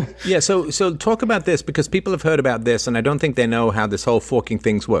is. Yeah. So talk about this, because people have heard about this and I don't think they know how this whole forking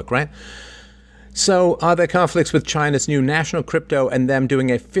things work, right? So are there conflicts with China's new national crypto and them doing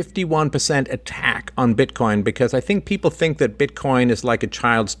a 51% attack on Bitcoin? Because I think people think that Bitcoin is like a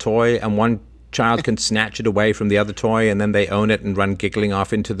child's toy and one child can snatch it away from the other toy and then they own it and run giggling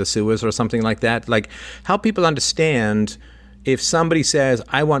off into the sewers or something like that. Like, how people understand, if somebody says,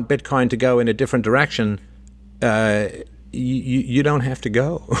 I want Bitcoin to go in a different direction, you don't have to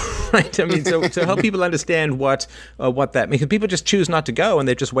go, right? I mean, so help people understand what that means. Because people just choose not to go and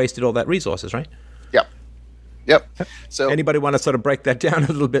they've just wasted all that resources, right? Yep. So anybody want to sort of break that down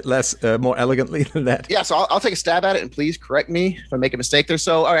a little bit more elegantly than that? Yeah, so I'll take a stab at it, and please correct me if I make a mistake there.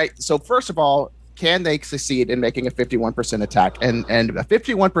 So, all right. So first of all, can they succeed in making a 51% attack? And a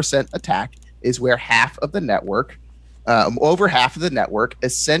 51% attack is where half of the network, over half of the network,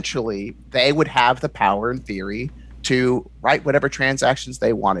 essentially, they would have the power in theory to write whatever transactions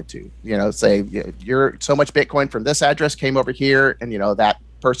they wanted to. You know, say you're so much Bitcoin from this address came over here, and that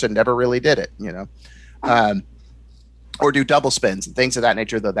person never really did it. Or do double spends and things of that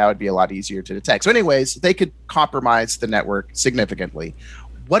nature, though that would be a lot easier to detect. So anyways, they could compromise the network significantly.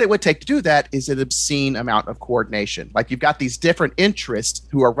 What it would take to do that is an obscene amount of coordination. Like, you've got these different interests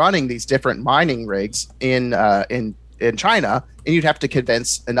who are running these different mining rigs in China, and you'd have to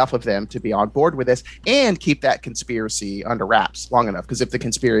convince enough of them to be on board with this and keep that conspiracy under wraps long enough. Because if the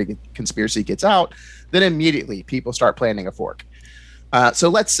conspiracy gets out, then immediately people start planning a fork. So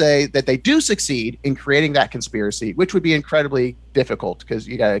let's say that they do succeed in creating that conspiracy, which would be incredibly difficult because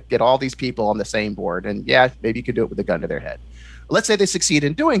you got to get all these people on the same board. And yeah, maybe you could do it with a gun to their head. Let's say they succeed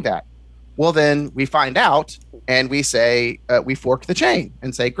in doing that. Well, then we find out and we say, we fork the chain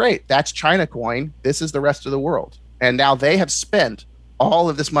and say, great, that's China coin. This is the rest of the world. And now they have spent all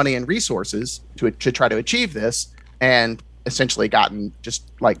of this money and resources to try to achieve this and essentially gotten just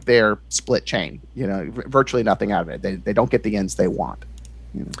like their split chain, virtually nothing out of it. They don't get the ends they want.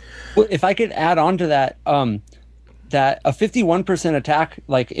 Well, if I could add on to that, that a 51% attack,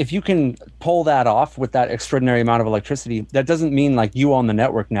 like if you can pull that off with that extraordinary amount of electricity, that doesn't mean like you own the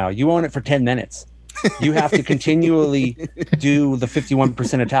network now. You own it for 10 minutes. You have to continually do the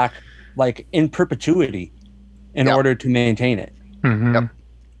 51% attack like in perpetuity in order to maintain it. Mm-hmm. Yep.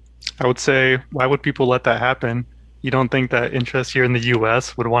 I would say, why would people let that happen? You don't think that interests here in the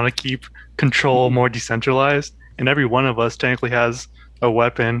U.S. would want to keep control more decentralized? And every one of us technically has a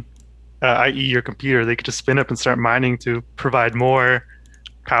weapon, i.e. your computer. They could just spin up and start mining to provide more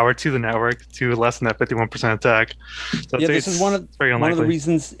power to the network to lessen that 51% attack. So yeah, this is one of the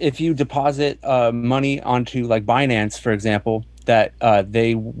reasons if you deposit money onto like Binance, for example, that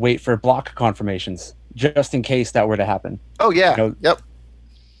they wait for block confirmations just in case that were to happen. Oh, yeah. Yep.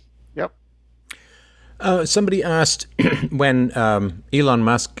 Somebody asked when Elon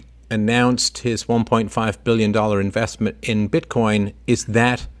Musk announced his $1.5 billion investment in Bitcoin, is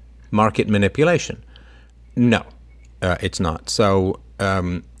that market manipulation? No, it's not. So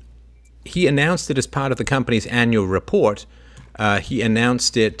he announced it as part of the company's annual report. He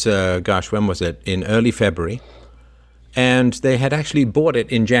announced it, when was it? In early February. And they had actually bought it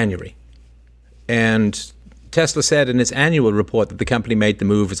in January. And Tesla said in its annual report that the company made the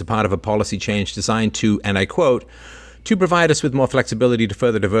move as a part of a policy change designed to, and I quote, to provide us with more flexibility to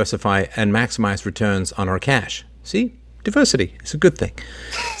further diversify and maximize returns on our cash. See? Diversity is a good thing.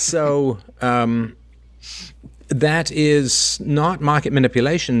 So that is not market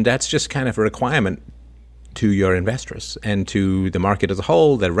manipulation. That's just kind of a requirement to your investors and to the market as a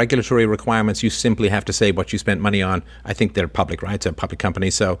whole. The regulatory requirements, you simply have to say what you spent money on. I think they're public, right? It's a public company.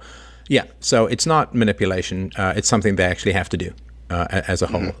 So yeah, so it's not manipulation. It's something they actually have to do as a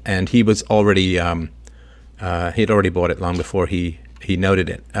whole. Mm-hmm. And he was already, he'd already bought it long before he noted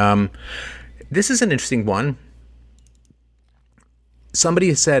it. This is an interesting one. Somebody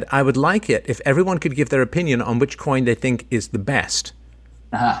has said, I would like it if everyone could give their opinion on which coin they think is the best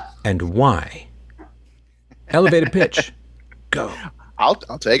and why. Elevator pitch. Go. I'll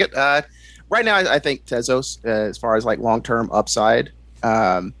take it. Right now, I think Tezos, as far as like long-term upside,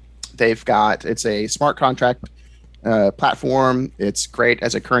 it's a smart contract platform. It's great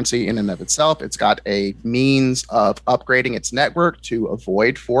as a currency in and of itself. It's got a means of upgrading its network to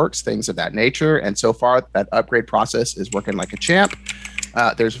avoid forks, things of that nature. And so far, that upgrade process is working like a champ.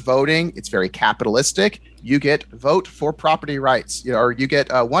 There's voting. It's very capitalistic. you get vote for property rights, or you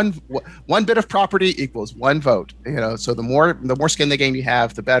get one bit of property equals one vote. So the more skin in the game you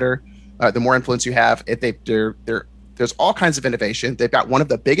have, the better, the more influence you have. There's all kinds of innovation. They've got one of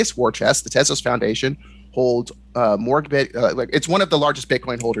the biggest war chests. The Tezos Foundation holds it's one of the largest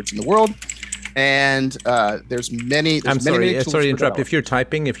Bitcoin holders in the world. And there's many. I'm sorry to interrupt. Developers. If you're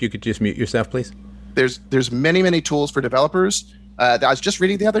typing, if you could just mute yourself, please. There's many tools for developers. That I was just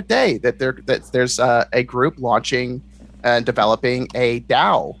reading the other day that there's a group launching and developing a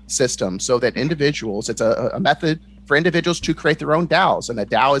DAO system so that individuals. It's a method for individuals to create their own DAOs, and a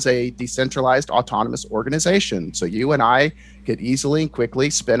DAO is a decentralized autonomous organization. So you and I could easily and quickly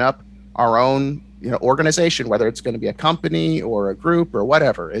spin up our own organization, whether it's going to be a company or a group or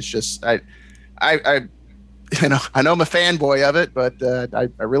whatever. It's just I know I'm a fanboy of it, but I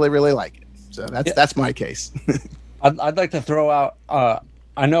really, really like it. So that's my case. I'd like to throw out,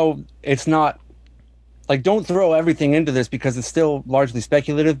 I know it's not, don't throw everything into this because it's still largely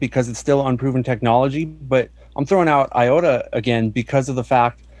speculative, because it's still unproven technology, but I'm throwing out IOTA again because of the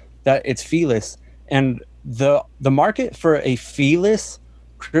fact that it's feeless. And the market for a feeless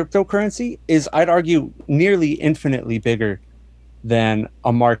cryptocurrency is, I'd argue, nearly infinitely bigger than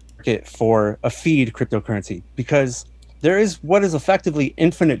a market for a feed cryptocurrency, because there is what is effectively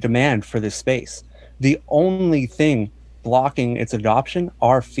infinite demand for this space. The only thing blocking its adoption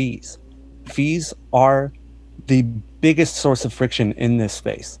are fees. Fees are the biggest source of friction in this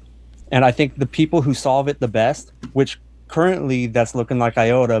space. And I think the people who solve it the best, which currently that's looking like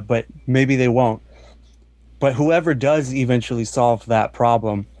IOTA, but maybe they won't. But whoever does eventually solve that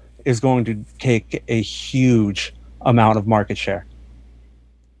problem is going to take a huge amount of market share.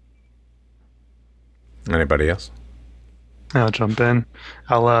 Anybody else? I'll jump in.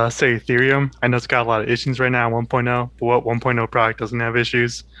 I'll say Ethereum. I know it's got a lot of issues right now, 1.0, but what 1.0 product doesn't have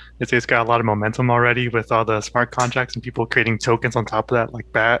issues? It's got a lot of momentum already with all the smart contracts and people creating tokens on top of that,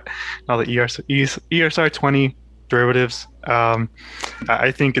 like BAT, and all the ESR20 derivatives.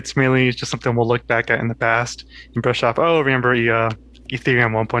 I think it's mainly just something we'll look back at in the past and brush off. Oh, remember Ethereum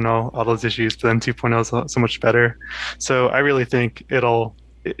 1.0, all those issues, but then 2.0 is so much better. So I really think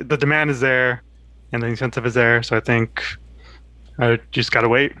the demand is there and the incentive is there. So I think I just got to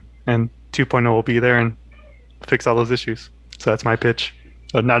wait, and 2.0 will be there and fix all those issues. So that's my pitch.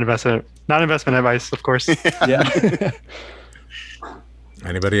 Not investment advice, of course. Yeah.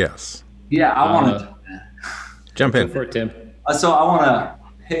 Anybody else? Yeah, I want to jump in. Go for it, Tim. So I want to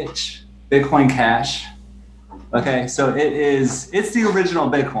pitch Bitcoin Cash. Okay, so it's the original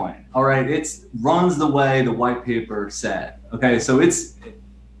Bitcoin. All right, it runs the way the white paper said. Okay, so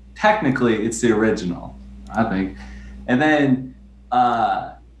technically it's the original, I think. And then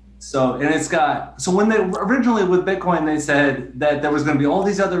when they originally with Bitcoin, they said that there was going to be all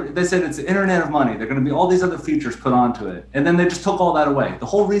these they said it's the internet of money. There are going to be all these other features put onto it. And then they just took all that away. The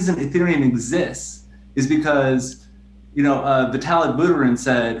whole reason Ethereum exists is because, Vitalik Buterin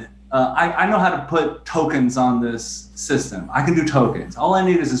said, I know how to put tokens on this system. I can do tokens. All I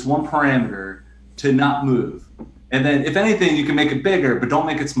need is this one parameter to not move. And then if anything, you can make it bigger, but don't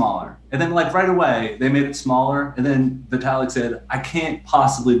make it smaller. And then right away, they made it smaller. And then Vitalik said, I can't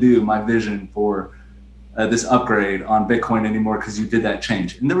possibly do my vision for this upgrade on Bitcoin anymore because you did that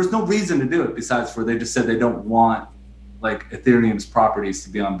change. And there was no reason to do it besides for they just said they don't want Ethereum's properties to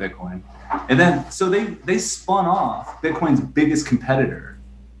be on Bitcoin. And then, so they spun off Bitcoin's biggest competitor,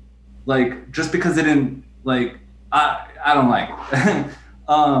 just because they didn't I don't like it.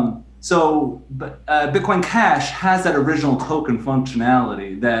 So Bitcoin Cash has that original token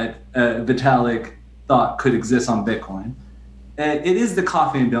functionality that Vitalik thought could exist on Bitcoin. It is the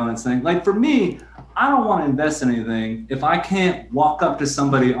coffee and donuts thing. For me, I don't want to invest in anything if I can't walk up to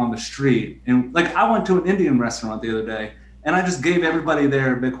somebody on the street. And I went to an Indian restaurant the other day and I just gave everybody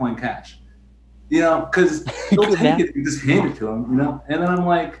there Bitcoin Cash. Because they'll take it and just hand it to them, And then I'm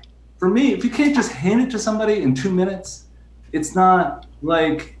like, for me, if you can't just hand it to somebody in 2 minutes, it's not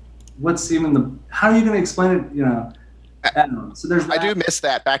what's even how are you going to explain it? I don't know. So I do miss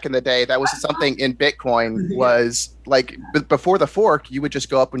that back in the day. That was something in Bitcoin was before the fork, you would just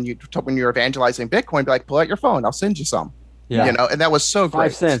go up when you're evangelizing Bitcoin, be pull out your phone. I'll send you some, and that was so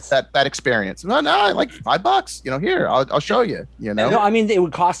great. 5 cents. That experience. No, $5, here, I'll show you, No, I mean, it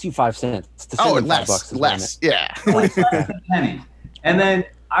would cost you 5 cents to send less. Yeah. Penny. And then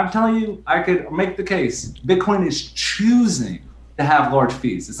I'm telling you, I could make the case. Bitcoin is choosing to have large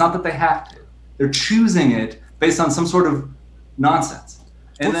fees. It's not that they have to. They're choosing it based on some sort of nonsense.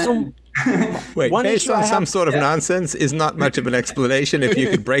 And then Wait, based on some sort of nonsense is not much of an explanation. If you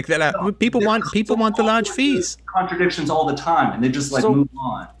could break that out, people want the large fees. Contradictions all the time, and they just move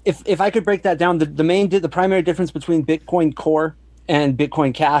on. If I could break that down, the primary difference between Bitcoin Core and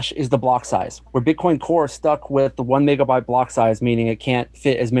Bitcoin Cash is the block size. Where Bitcoin Core stuck with the 1 megabyte block size, meaning it can't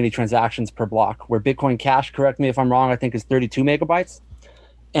fit as many transactions per block. Where Bitcoin Cash, correct me if I'm wrong, I think is 32 megabytes.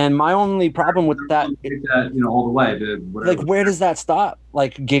 And my only problem with that, all the way to whatever. Like, where does that stop?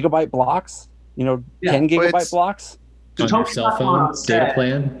 Like gigabyte blocks, 10 gigabyte blocks on your cell phone data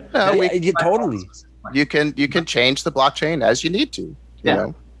plan. Totally. You can change the blockchain as you need to. You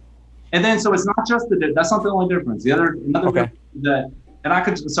know? And then so it's not just that's not the only difference. Another difference that, and I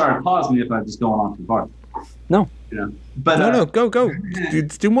could pause me if I'm just going on too far. No. But no, go.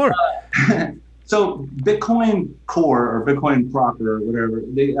 Do more. So Bitcoin Core or Bitcoin Proper or whatever,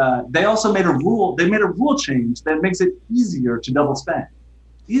 they also made a rule. They made a rule change that makes it easier to double spend.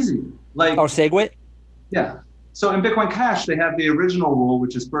 Easier. SegWit? Yeah. So in Bitcoin Cash, they have the original rule,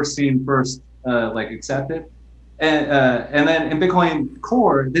 which is first seen, first accepted. And then in Bitcoin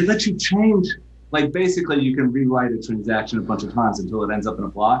Core, they let you change. Basically, you can rewrite a transaction a bunch of times until it ends up in a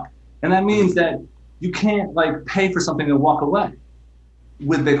block. And that means that you can't pay for something and walk away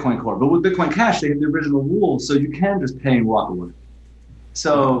with Bitcoin Core. But with Bitcoin Cash, they have the original rules, so you can just pay and walk away.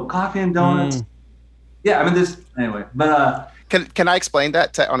 So coffee and donuts. Yeah, I mean, anyway. But can I explain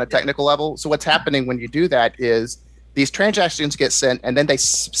that on a technical level? So what's happening when you do that is these transactions get sent, and then they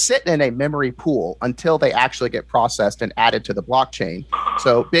sit in a memory pool until they actually get processed and added to the blockchain.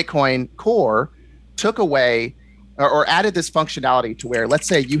 So Bitcoin Core took away or added this functionality to where, let's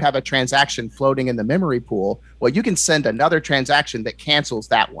say you have a transaction floating in the memory pool. Well, you can send another transaction that cancels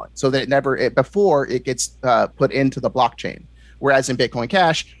that one so that before it gets put into the blockchain. Whereas in Bitcoin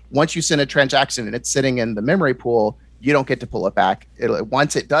Cash, once you send a transaction and it's sitting in the memory pool, you don't get to pull it back.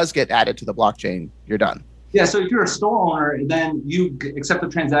 Once it does get added to the blockchain, you're done. Yeah, so if you're a store owner, then you accept the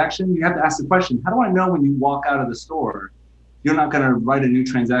transaction, you have to ask the question, how do I know when you walk out of the store, you're not going to write a new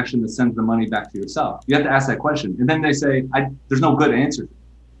transaction that sends the money back to yourself? You have to ask that question. And then they say, there's no good answer.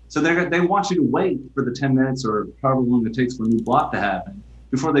 So they want you to wait for the 10 minutes or however long it takes for a new block to happen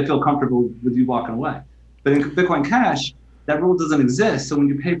before they feel comfortable with you walking away. But in Bitcoin Cash, that rule doesn't exist. So when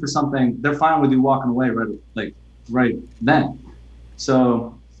you pay for something, they're fine with you walking away right then.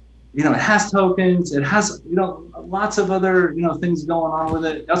 So, it has tokens. It has, lots of other, things going on with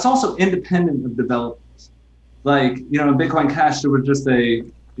it. It's also independent of developers. In Bitcoin Cash, there was just there's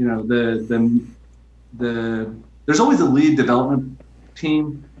always a lead development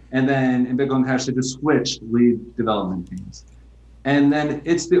team. And then in Bitcoin Cash, they just switched lead development teams. And then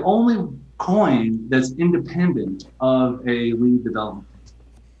it's the only coin that's independent of a lead development team.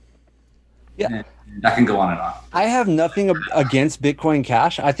 Yeah. And I can go on and on. I have nothing against Bitcoin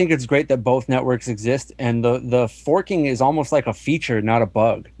Cash. I think it's great that both networks exist, and the forking is almost like a feature, not a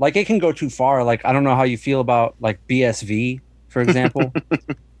bug. It can go too far. I don't know how you feel about BSV, for example.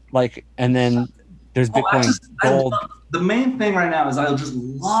 And then there's Bitcoin Gold. The main thing right now is I just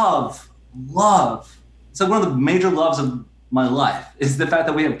love. It's one of the major loves of my life is the fact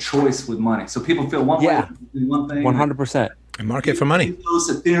that we have choice with money. So people feel one way, do one thing. 100%. A market for money.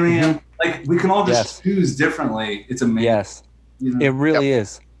 Ethereum. We can all just choose differently. It's amazing. Yes. It really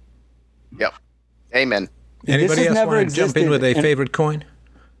is. Yep. Amen. Anybody else want to jump in with a favorite coin?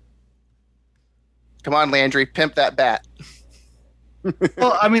 Come on, Landry, pimp that bat.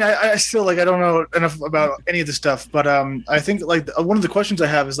 Well, I mean, I still I don't know enough about any of this stuff, but I think one of the questions I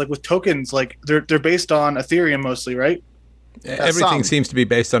have is with tokens, they're based on Ethereum mostly, right? Everything seems to be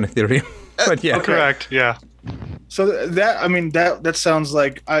based on Ethereum. But yeah, correct. Yeah. So that sounds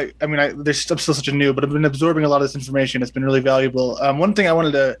like I'm still such a new, but I've been absorbing a lot of this information. It's been really valuable. One thing I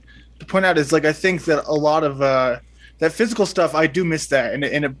wanted to point out is I think that a lot of that physical stuff, I do miss that,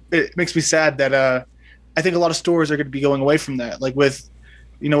 and it makes me sad that I think a lot of stores are going to be going away from that. With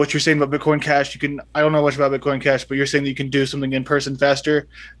what you're saying about Bitcoin Cash, I don't know much about Bitcoin Cash, but you're saying that you can do something in person faster.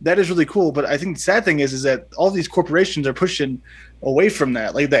 That is really cool. But I think the sad thing is that all these corporations are pushing away from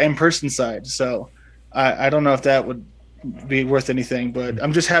that, the in-person side. So I don't know if that would be worth anything, but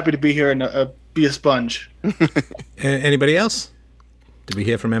I'm just happy to be here and be a sponge. Anybody else? Did we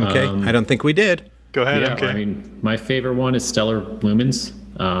hear from MK? I don't think we did. Go ahead, yeah, MK. I mean, my favorite one is Stellar Lumens.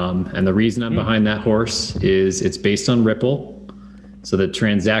 And the reason I'm behind that horse is it's based on Ripple. So the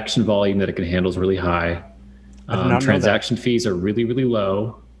transaction volume that it can handle is really high. Transaction fees are really, really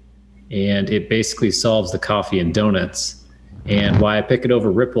low. And it basically solves the coffee and donuts. And why I pick it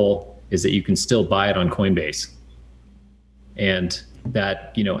over Ripple is that you can still buy it on Coinbase. And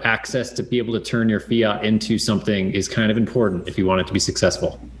that, access to be able to turn your fiat into something is kind of important if you want it to be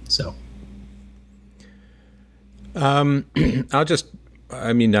successful. So I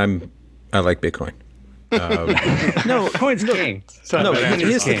like Bitcoin. No, Coin's king. No,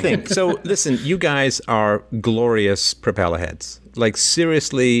 here's the thing. So listen, you guys are glorious propeller heads. Like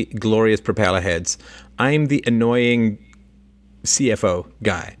seriously glorious propeller heads. I'm the annoying CFO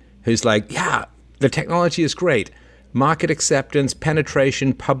guy who's like, yeah, the technology is great. Market acceptance,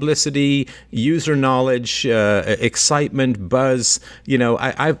 penetration, publicity, user knowledge, excitement, buzz.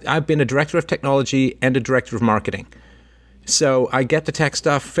 I've been a director of technology and a director of marketing. So I get the tech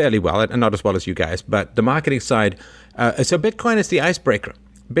stuff fairly well, and not as well as you guys, but the marketing side. So Bitcoin is the icebreaker.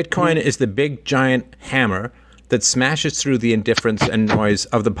 Bitcoin is the big giant hammer that smashes through the indifference and noise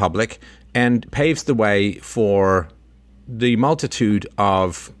of the public and paves the way for the multitude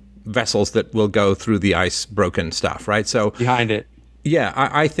of vessels that will go through the ice broken stuff, right? So behind it. Yeah,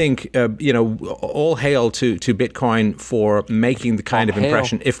 I think, all hail to Bitcoin for making the kind of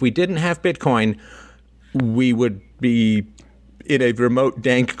impression. If we didn't have Bitcoin, we would be in a remote,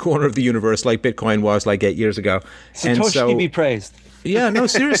 dank corner of the universe like Bitcoin was like 8 years ago. Satoshi be praised. Yeah, no,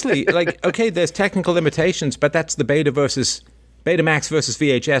 seriously. Like, okay, there's technical limitations, but that's the Betamax versus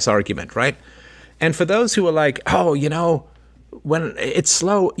VHS argument, right? And for those who are like, when it's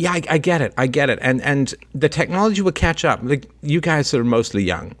slow, yeah, I get it. And the technology will catch up. Like, you guys are mostly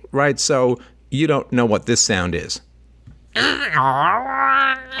young, right? So you don't know what this sound is.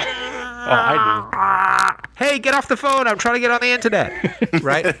 I do. Hey, get off the phone. I'm trying to get on the internet.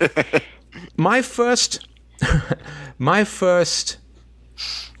 Right? My first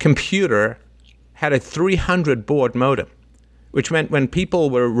computer had a 300 baud modem, which meant when people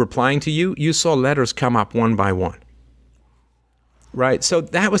were replying to you, you saw letters come up one by one. Right? So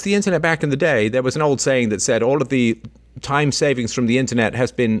that was the internet back in the day. There was an old saying that said all of the time savings from the internet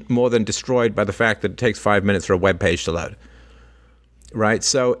has been more than destroyed by the fact that it takes 5 minutes for a web page to load. Right?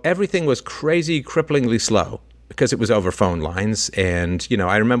 So everything was crazy, cripplingly slow because it was over phone lines. And,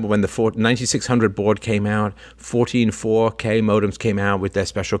 I remember when the 9600 board came out, 14 4K modems came out with their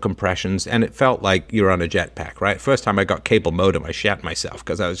special compressions, and it felt like you were on a jetpack, right? First time I got cable modem, I shat myself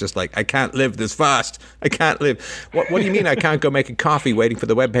because I was just like, I can't live this fast. I can't live. What do you mean I can't go make a coffee waiting for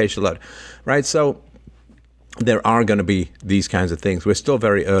the web page to load? Right? So there are going to be these kinds of things. We're still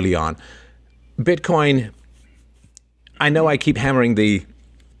very early on. Bitcoin, I know I keep hammering the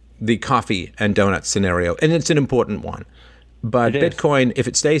coffee and donut scenario, and it's an important one. But Bitcoin, if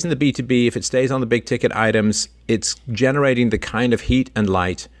it stays in the B2B, if it stays on the big ticket items, it's generating the kind of heat and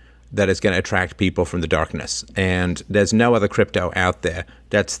light that is going to attract people from the darkness. And there's no other crypto out there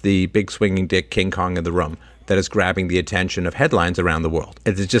that's the big swinging dick King Kong in the room that is grabbing the attention of headlines around the world.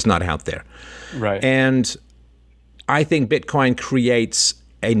 It's just not out there. Right. And I think Bitcoin creates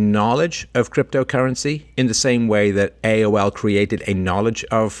a knowledge of cryptocurrency in the same way that AOL created a knowledge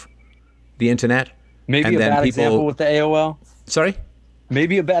of the internet. Maybe and a bad example with the AOL. Sorry?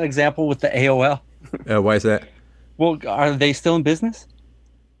 Maybe a bad example with the AOL. Why is that? Well, are they still in business?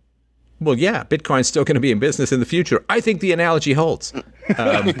 Well, yeah, Bitcoin's still going to be in business in the future. I think the analogy holds.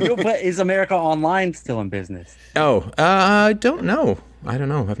 But is America Online still in business? I don't know. I don't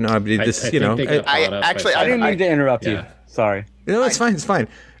know. I've no idea. This, I didn't mean to interrupt you. Sorry. No, it's fine. It's fine.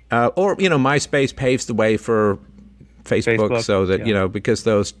 Or MySpace paves the way for Facebook so that because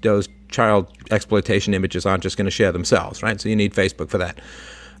those child exploitation images aren't just going to share themselves, right? So you need Facebook for that.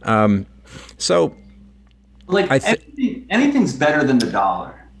 Anything's better than the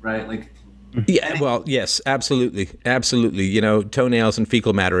dollar, right? Like. Yeah, well, yes, absolutely. Toenails and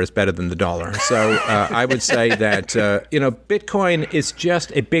fecal matter is better than the dollar. So I would say that, Bitcoin is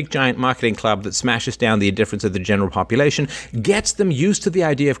just a big, giant marketing club that smashes down the indifference of the general population, gets them used to the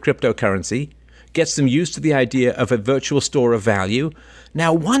idea of cryptocurrency, gets them used to the idea of a virtual store of value.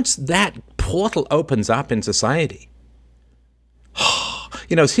 Now, once that portal opens up in society,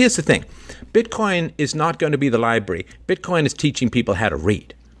 here's the thing. Bitcoin is not going to be the library. Bitcoin is teaching people how to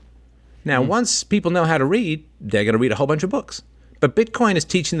read. Now, once people know how to read, they're going to read a whole bunch of books. But Bitcoin is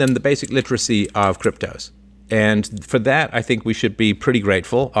teaching them the basic literacy of cryptos. And for that, I think we should be pretty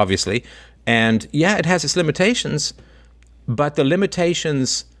grateful, obviously. And yeah, it has its limitations, but the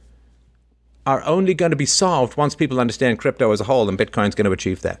limitations are only going to be solved once people understand crypto as a whole, and Bitcoin's going to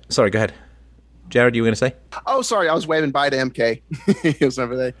achieve that. Sorry, go ahead. Jared, you were going to say? Oh, sorry, I was waving bye to MK. He was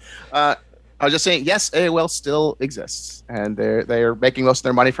over there. I was just saying, yes, AOL still exists, and they are making most of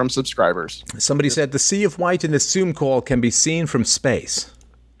their money from subscribers. Somebody said the sea of white in this Zoom call can be seen from space.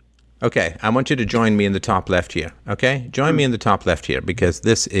 Okay, I want you to join me in the top left here. Okay, join me in the top left here because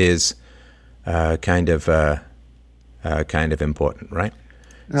this is kind of important, right?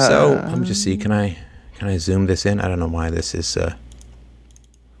 So let me just see. Can I zoom this in? I don't know why this is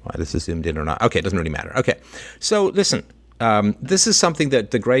Why this is zoomed in or not. Okay, it doesn't really matter. Okay, so listen, this is something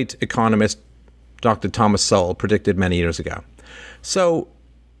that the great economist Dr. Thomas Sowell predicted many years ago. So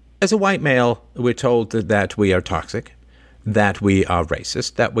as a white male, we're told that we are toxic, that we are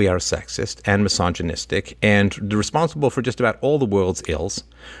racist, that we are sexist and misogynistic, and responsible for just about all the world's ills.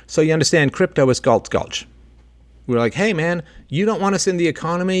 So you understand, crypto is Galt's Gulch. We're like, hey man, you don't want us in the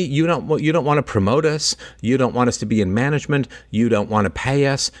economy, you don't want to promote us, you don't want us to be in management, you don't want to pay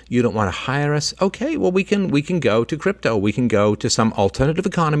us, you don't want to hire us. Okay, well we can go to crypto, we can go to some alternative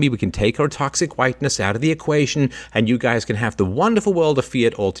economy, we can take our toxic whiteness out of the equation, and you guys can have the wonderful world of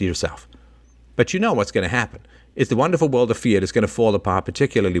fiat all to yourself. But you know what's going to happen is the wonderful world of fiat is going to fall apart,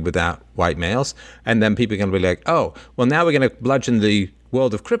 particularly without white males, and then people are going to be like, oh, well now we're going to bludgeon the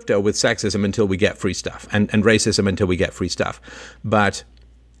world of crypto with sexism until we get free stuff, and racism until we get free stuff. But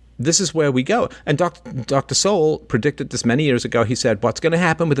this is where we go. And Dr. Sowell predicted this many years ago. He said what's going to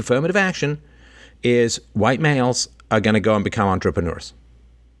happen with affirmative action is white males are going to go and become entrepreneurs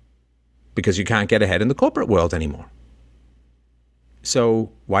because you can't get ahead in the corporate world anymore.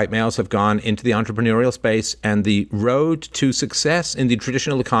 So white males have gone into the entrepreneurial space, and the road to success in the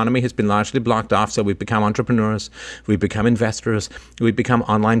traditional economy has been largely blocked off. So we've become entrepreneurs, we've become investors, we've become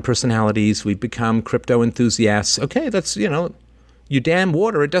online personalities, we've become crypto enthusiasts. Okay, that's, you dam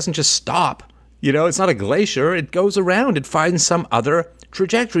water, it doesn't just stop. It's not a glacier, it goes around, it finds some other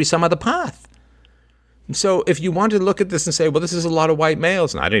trajectory, some other path. So if you want to look at this and say, well, this is a lot of white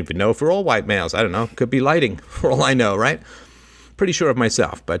males, and I don't even know if we're all white males, I don't know, could be lighting for all I know, right? Pretty sure of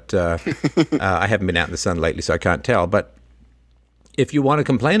myself, but I haven't been out in the sun lately, so I can't tell. But if you want to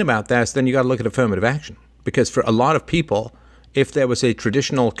complain about this, then you got to look at affirmative action. Because for a lot of people, if there was a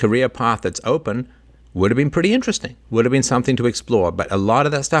traditional career path that's open, would have been pretty interesting, would have been something to explore. But a lot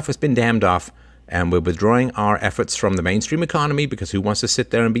of that stuff has been dammed off, and we're withdrawing our efforts from the mainstream economy because who wants to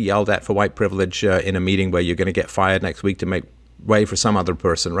sit there and be yelled at for white privilege in a meeting where you're going to get fired next week to make way for some other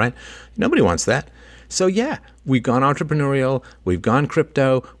person, right? Nobody wants that. So yeah, we've gone entrepreneurial, we've gone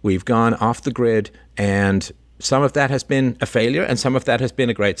crypto, we've gone off the grid, and some of that has been a failure and some of that has been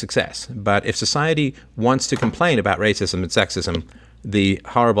a great success. But if society wants to complain about racism and sexism, the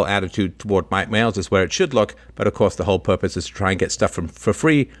horrible attitude toward white males is where it should look. But of course, the whole purpose is to try and get stuff for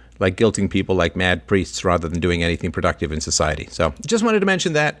free, like guilting people like mad priests rather than doing anything productive in society. So just wanted to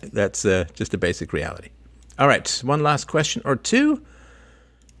mention that. That's just a basic reality. All right, one last question or two.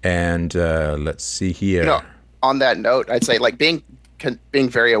 And let's see here. On that note, I'd say being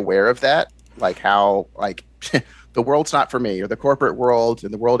very aware of that, how the world's not for me, or the corporate world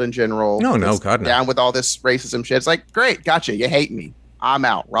and the world in general. No, God, no. Down with all this racism shit. It's like, great, gotcha. You hate me. I'm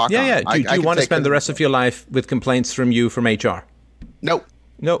out. Rock on. Yeah. Do you want to spend the rest of your life with complaints from HR? Nope.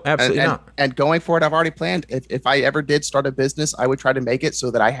 No, absolutely not. And going forward, I've already planned. If I ever did start a business, I would try to make it so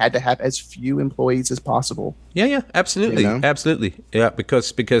that I had to have as few employees as possible. Yeah, absolutely, absolutely. Yeah,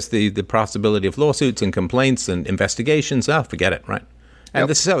 because the possibility of lawsuits and complaints and investigations, forget it, right? And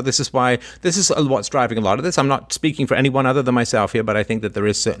this is what's driving a lot of this. I'm not speaking for anyone other than myself here, but I think that there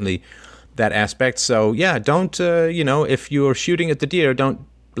is certainly that aspect. So yeah, don't if you're shooting at the deer, don't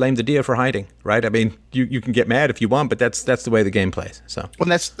blame the deer for hiding, right? I mean, you can get mad if you want, but that's the way the game plays. So, well,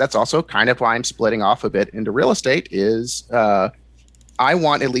 that's also kind of why I'm splitting off a bit into real estate. Is I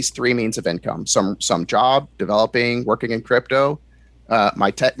want at least three means of income: some job, developing, working in crypto,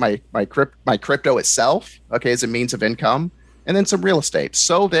 my crypto itself, is a means of income, and then some real estate,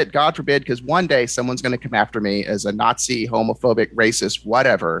 so that God forbid, because one day someone's going to come after me as a Nazi, homophobic, racist,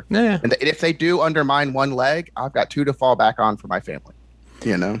 whatever. Yeah. And if they do undermine one leg, I've got two to fall back on for my family.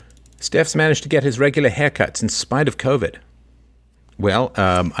 Steph's managed to get his regular haircuts in spite of COVID. Well,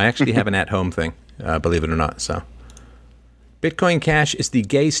 I actually have an at-home thing, believe it or not. So, Bitcoin Cash is the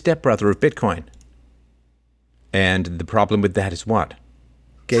gay stepbrother of Bitcoin. And the problem with that is what?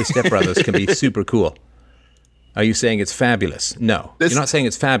 Gay stepbrothers can be super cool. Are you saying it's fabulous? No. You're not saying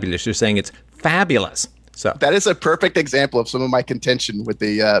it's fabulous. You're saying it's fabulous. So that is a perfect example of some of my contention with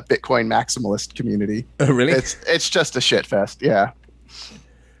the Bitcoin maximalist community. Oh, really? It's just a shit fest. Yeah.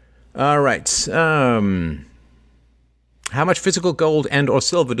 All right. How much physical gold and or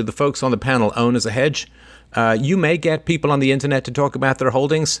silver do the folks on the panel own as a hedge? You may get people on the internet to talk about their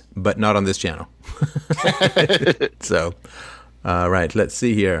holdings, but not on this channel. So, all right, let's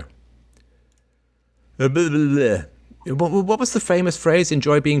see here. What was the famous phrase,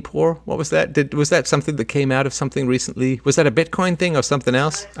 enjoy being poor? What was that? Was that something that came out of something recently? Was that a Bitcoin thing or something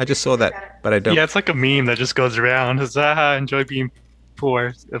else? I just saw that, but I don't. Yeah, it's like a meme that just goes around. It's, enjoy being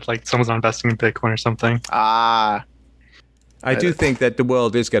poor, if someone's not investing in Bitcoin or something. I do think that the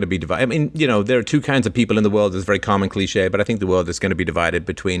world is going to be divided. I mean, there are two kinds of people in the world. It's a very common cliche, but I think the world is going to be divided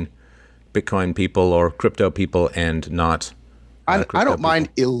between Bitcoin people or crypto people and not. I don't mind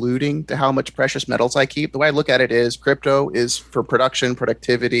alluding to how much precious metals I keep. The way I look at it is crypto is for production,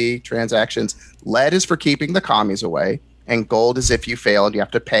 productivity, transactions. Lead is for keeping the commies away. And gold is if you fail and you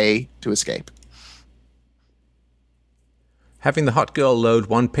have to pay to escape. Having the hot girl load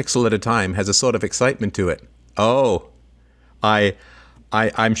 1 pixel at a time has a sort of excitement to it. Oh,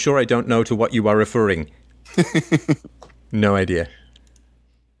 I'm sure I don't know to what you are referring. No idea.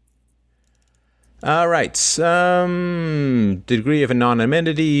 All right. Degree of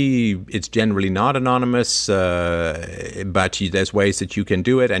anonymity. It's generally not anonymous, but there's ways that you can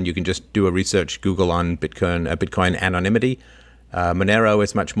do it, and you can just do a research Google on Bitcoin anonymity. Monero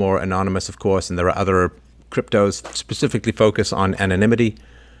is much more anonymous, of course, and there are other cryptos specifically focus on anonymity,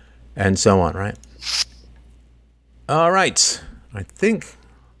 and so on, right? All right. I think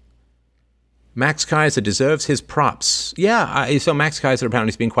Max Kaiser deserves his props. Yeah, so Max Kaiser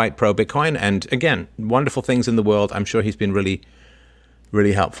apparently has been quite pro-Bitcoin, and again, wonderful things in the world. I'm sure he's been really,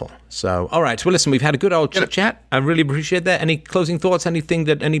 really helpful. So, all right. Well, listen, we've had a good old chit-chat. I really appreciate that. Any closing thoughts? Anything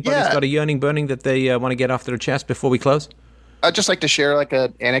that anybody's got a yearning burning that they want to get off their chest before we close? I'd just like to share like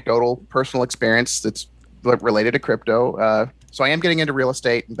an anecdotal personal experience that's related to crypto. So I am getting into real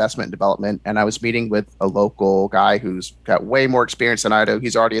estate investment and development, and I was meeting with a local guy who's got way more experience than I do.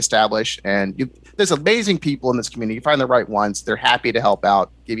 He's already established, and there's amazing people in this community. You find the right ones. They're happy to help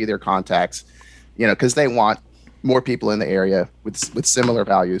out, give you their contacts, because they want more people in the area with similar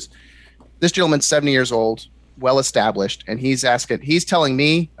values. This gentleman's 70 years old, well established, and he's telling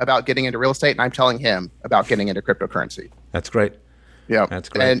me about getting into real estate, and I'm telling him about getting into cryptocurrency. That's great. Yeah, that's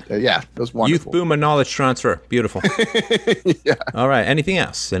great. And it was wonderful. Youth boomer knowledge transfer, beautiful. Yeah. All right. Anything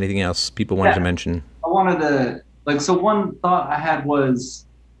else? Anything else people wanted to mention? I wanted to so one thought I had was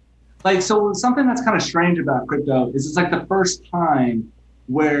so something that's kind of strange about crypto is it's like the first time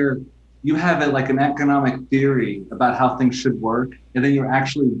where you have an economic theory about how things should work, and then you're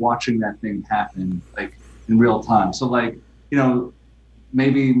actually watching that thing happen in real time. So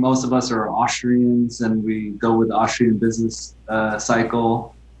maybe most of us are Austrians and we go with the Austrian business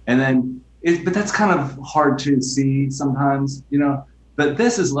cycle. And then, but that's kind of hard to see sometimes, but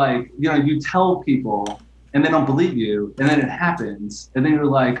this is you tell people and they don't believe you, and then it happens. And then you're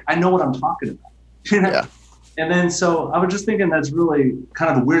like, I know what I'm talking about. Yeah. And then, so I was just thinking that's really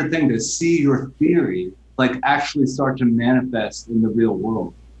kind of a weird thing to see your theory, actually start to manifest in the real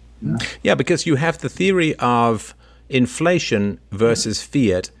world. Yeah, because you have the theory of inflation versus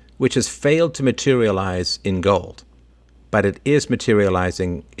fiat, which has failed to materialize in gold, but it is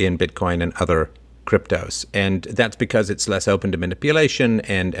materializing in Bitcoin and other cryptos. And that's because it's less open to manipulation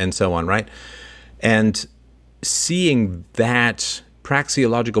and so on, right? And seeing that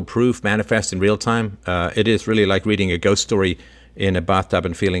praxeological proof manifest in real time, it is really like reading a ghost story in a bathtub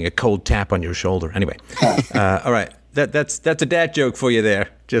and feeling a cold tap on your shoulder. Anyway, all right, that's a dad joke for you there,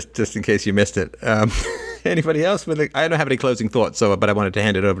 just in case you missed it. Anybody else? I don't have any closing thoughts, but I wanted to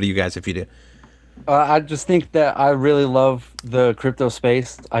hand it over to you guys if you do. I just think that I really love the crypto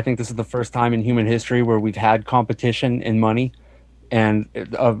space. I think this is the first time in human history where we've had competition in money and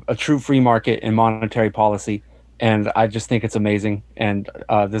a true free market in monetary policy. And I just think it's amazing. And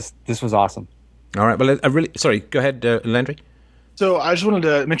this was awesome. All right. Well, sorry, go ahead, Landry. So I just wanted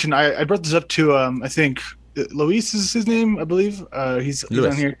to mention, I brought this up to, I think, Luis is his name, I believe. He's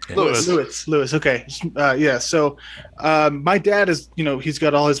on here. Yeah. Lewis. Okay. Yeah. So my dad is, he's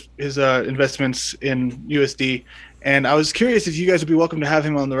got all his investments in USD, and I was curious if you guys would be welcome to have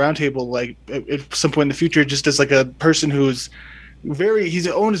him on the roundtable, at some point in the future, just as a person who's he's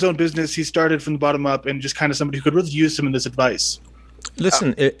owned his own business. He started from the bottom up, and just kind of somebody who could really use some of this advice.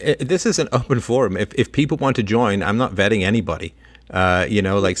 Listen, this is an open forum. If people want to join, I'm not vetting anybody.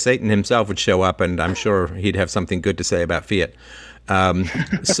 Satan himself would show up, and I'm sure he'd have something good to say about fiat.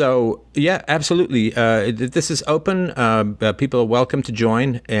 So, yeah, absolutely. This is open. People are welcome to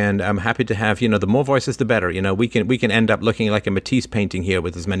join, and I'm happy to have, the more voices, the better. We can end up looking like a Matisse painting here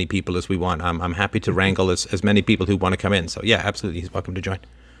with as many people as we want. I'm happy to wrangle as many people who want to come in. So, yeah, absolutely. He's welcome to join.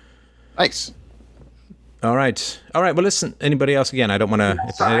 Thanks. All right. Well, listen, anybody else? Again, I don't want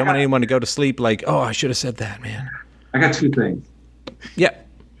anyone to go to sleep I should have said that, man. I got two things. Yeah.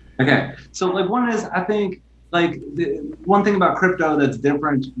 Okay. So one is, I think the one thing about crypto that's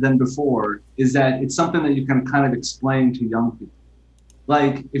different than before is that it's something that you can kind of explain to young people.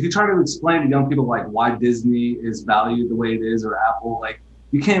 If you try to explain to young people why Disney is valued the way it is, or Apple,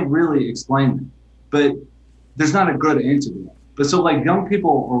 you can't really explain it. But there's not a good answer to that. But so young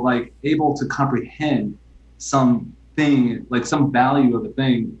people are able to comprehend some thing, like some value of a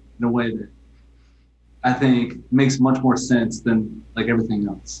thing in a way that I think makes much more sense than like everything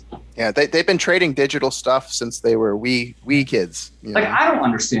else. Yeah, they've been trading digital stuff since they were wee kids. Like, I don't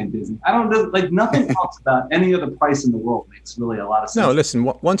understand Disney. I don't like nothing else about any other price in the world makes really a lot of sense. No,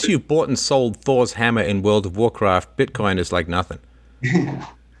 listen, once you've bought and sold Thor's hammer in World of Warcraft, Bitcoin is like nothing.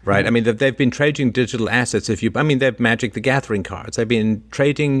 Right? I mean, they've been trading digital assets. They've Magic the Gathering cards. They've been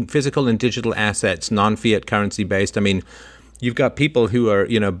trading physical and digital assets, non-fiat currency based. I mean, you've got people who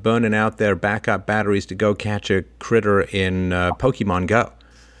are, burning out their backup batteries to go catch a critter in Pokemon Go,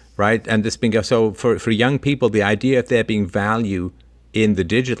 right? And this bingo. So for young people, the idea of there being value in the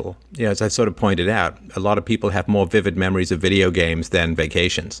digital, as I sort of pointed out, a lot of people have more vivid memories of video games than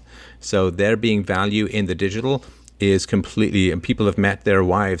vacations. So there being value in the digital is completely, and people have met their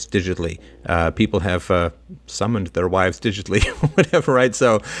wives digitally. People have summoned their wives digitally, whatever, right?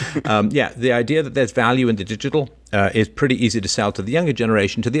 So, the idea that there's value in the digital is pretty easy to sell to the younger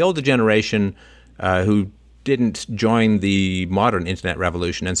generation. To the older generation who didn't join the modern internet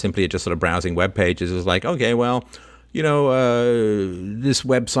revolution and simply are just sort of browsing web pages, is like, okay, well, this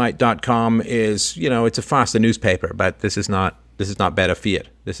website.com is, it's a faster newspaper, but this is not better fiat.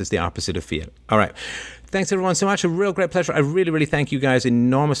 This is the opposite of fiat. All right. Thanks, everyone, so much. A real great pleasure. I really, really thank you guys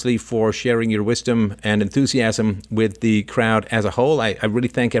enormously for sharing your wisdom and enthusiasm with the crowd as a whole. I really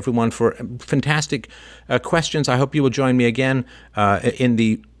thank everyone for fantastic questions. I hope you will join me again in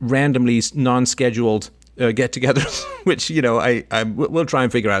the randomly non-scheduled get-togethers, which we'll try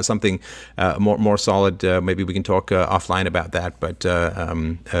and figure out something more solid. Maybe we can talk offline about that. But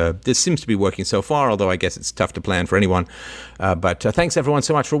this seems to be working so far, although I guess it's tough to plan for anyone. But thanks everyone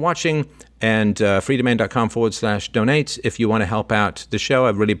so much for watching, and freedomain.com/donate if you want to help out the show.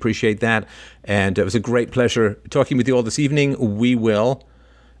 I really appreciate that, and it was a great pleasure talking with you all this evening. We will,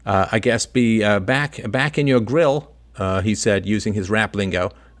 I guess, be back in your grill. He said, using his rap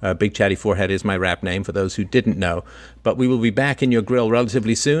lingo. Big Chatty Forehead is my rap name for those who didn't know. But we will be back in your grill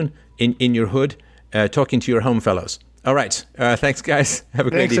relatively soon, in your hood, talking to your home fellows. All right. Thanks, guys. Have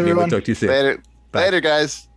a great evening. Everyone. We'll talk to you soon. Later, Bye. Later, guys.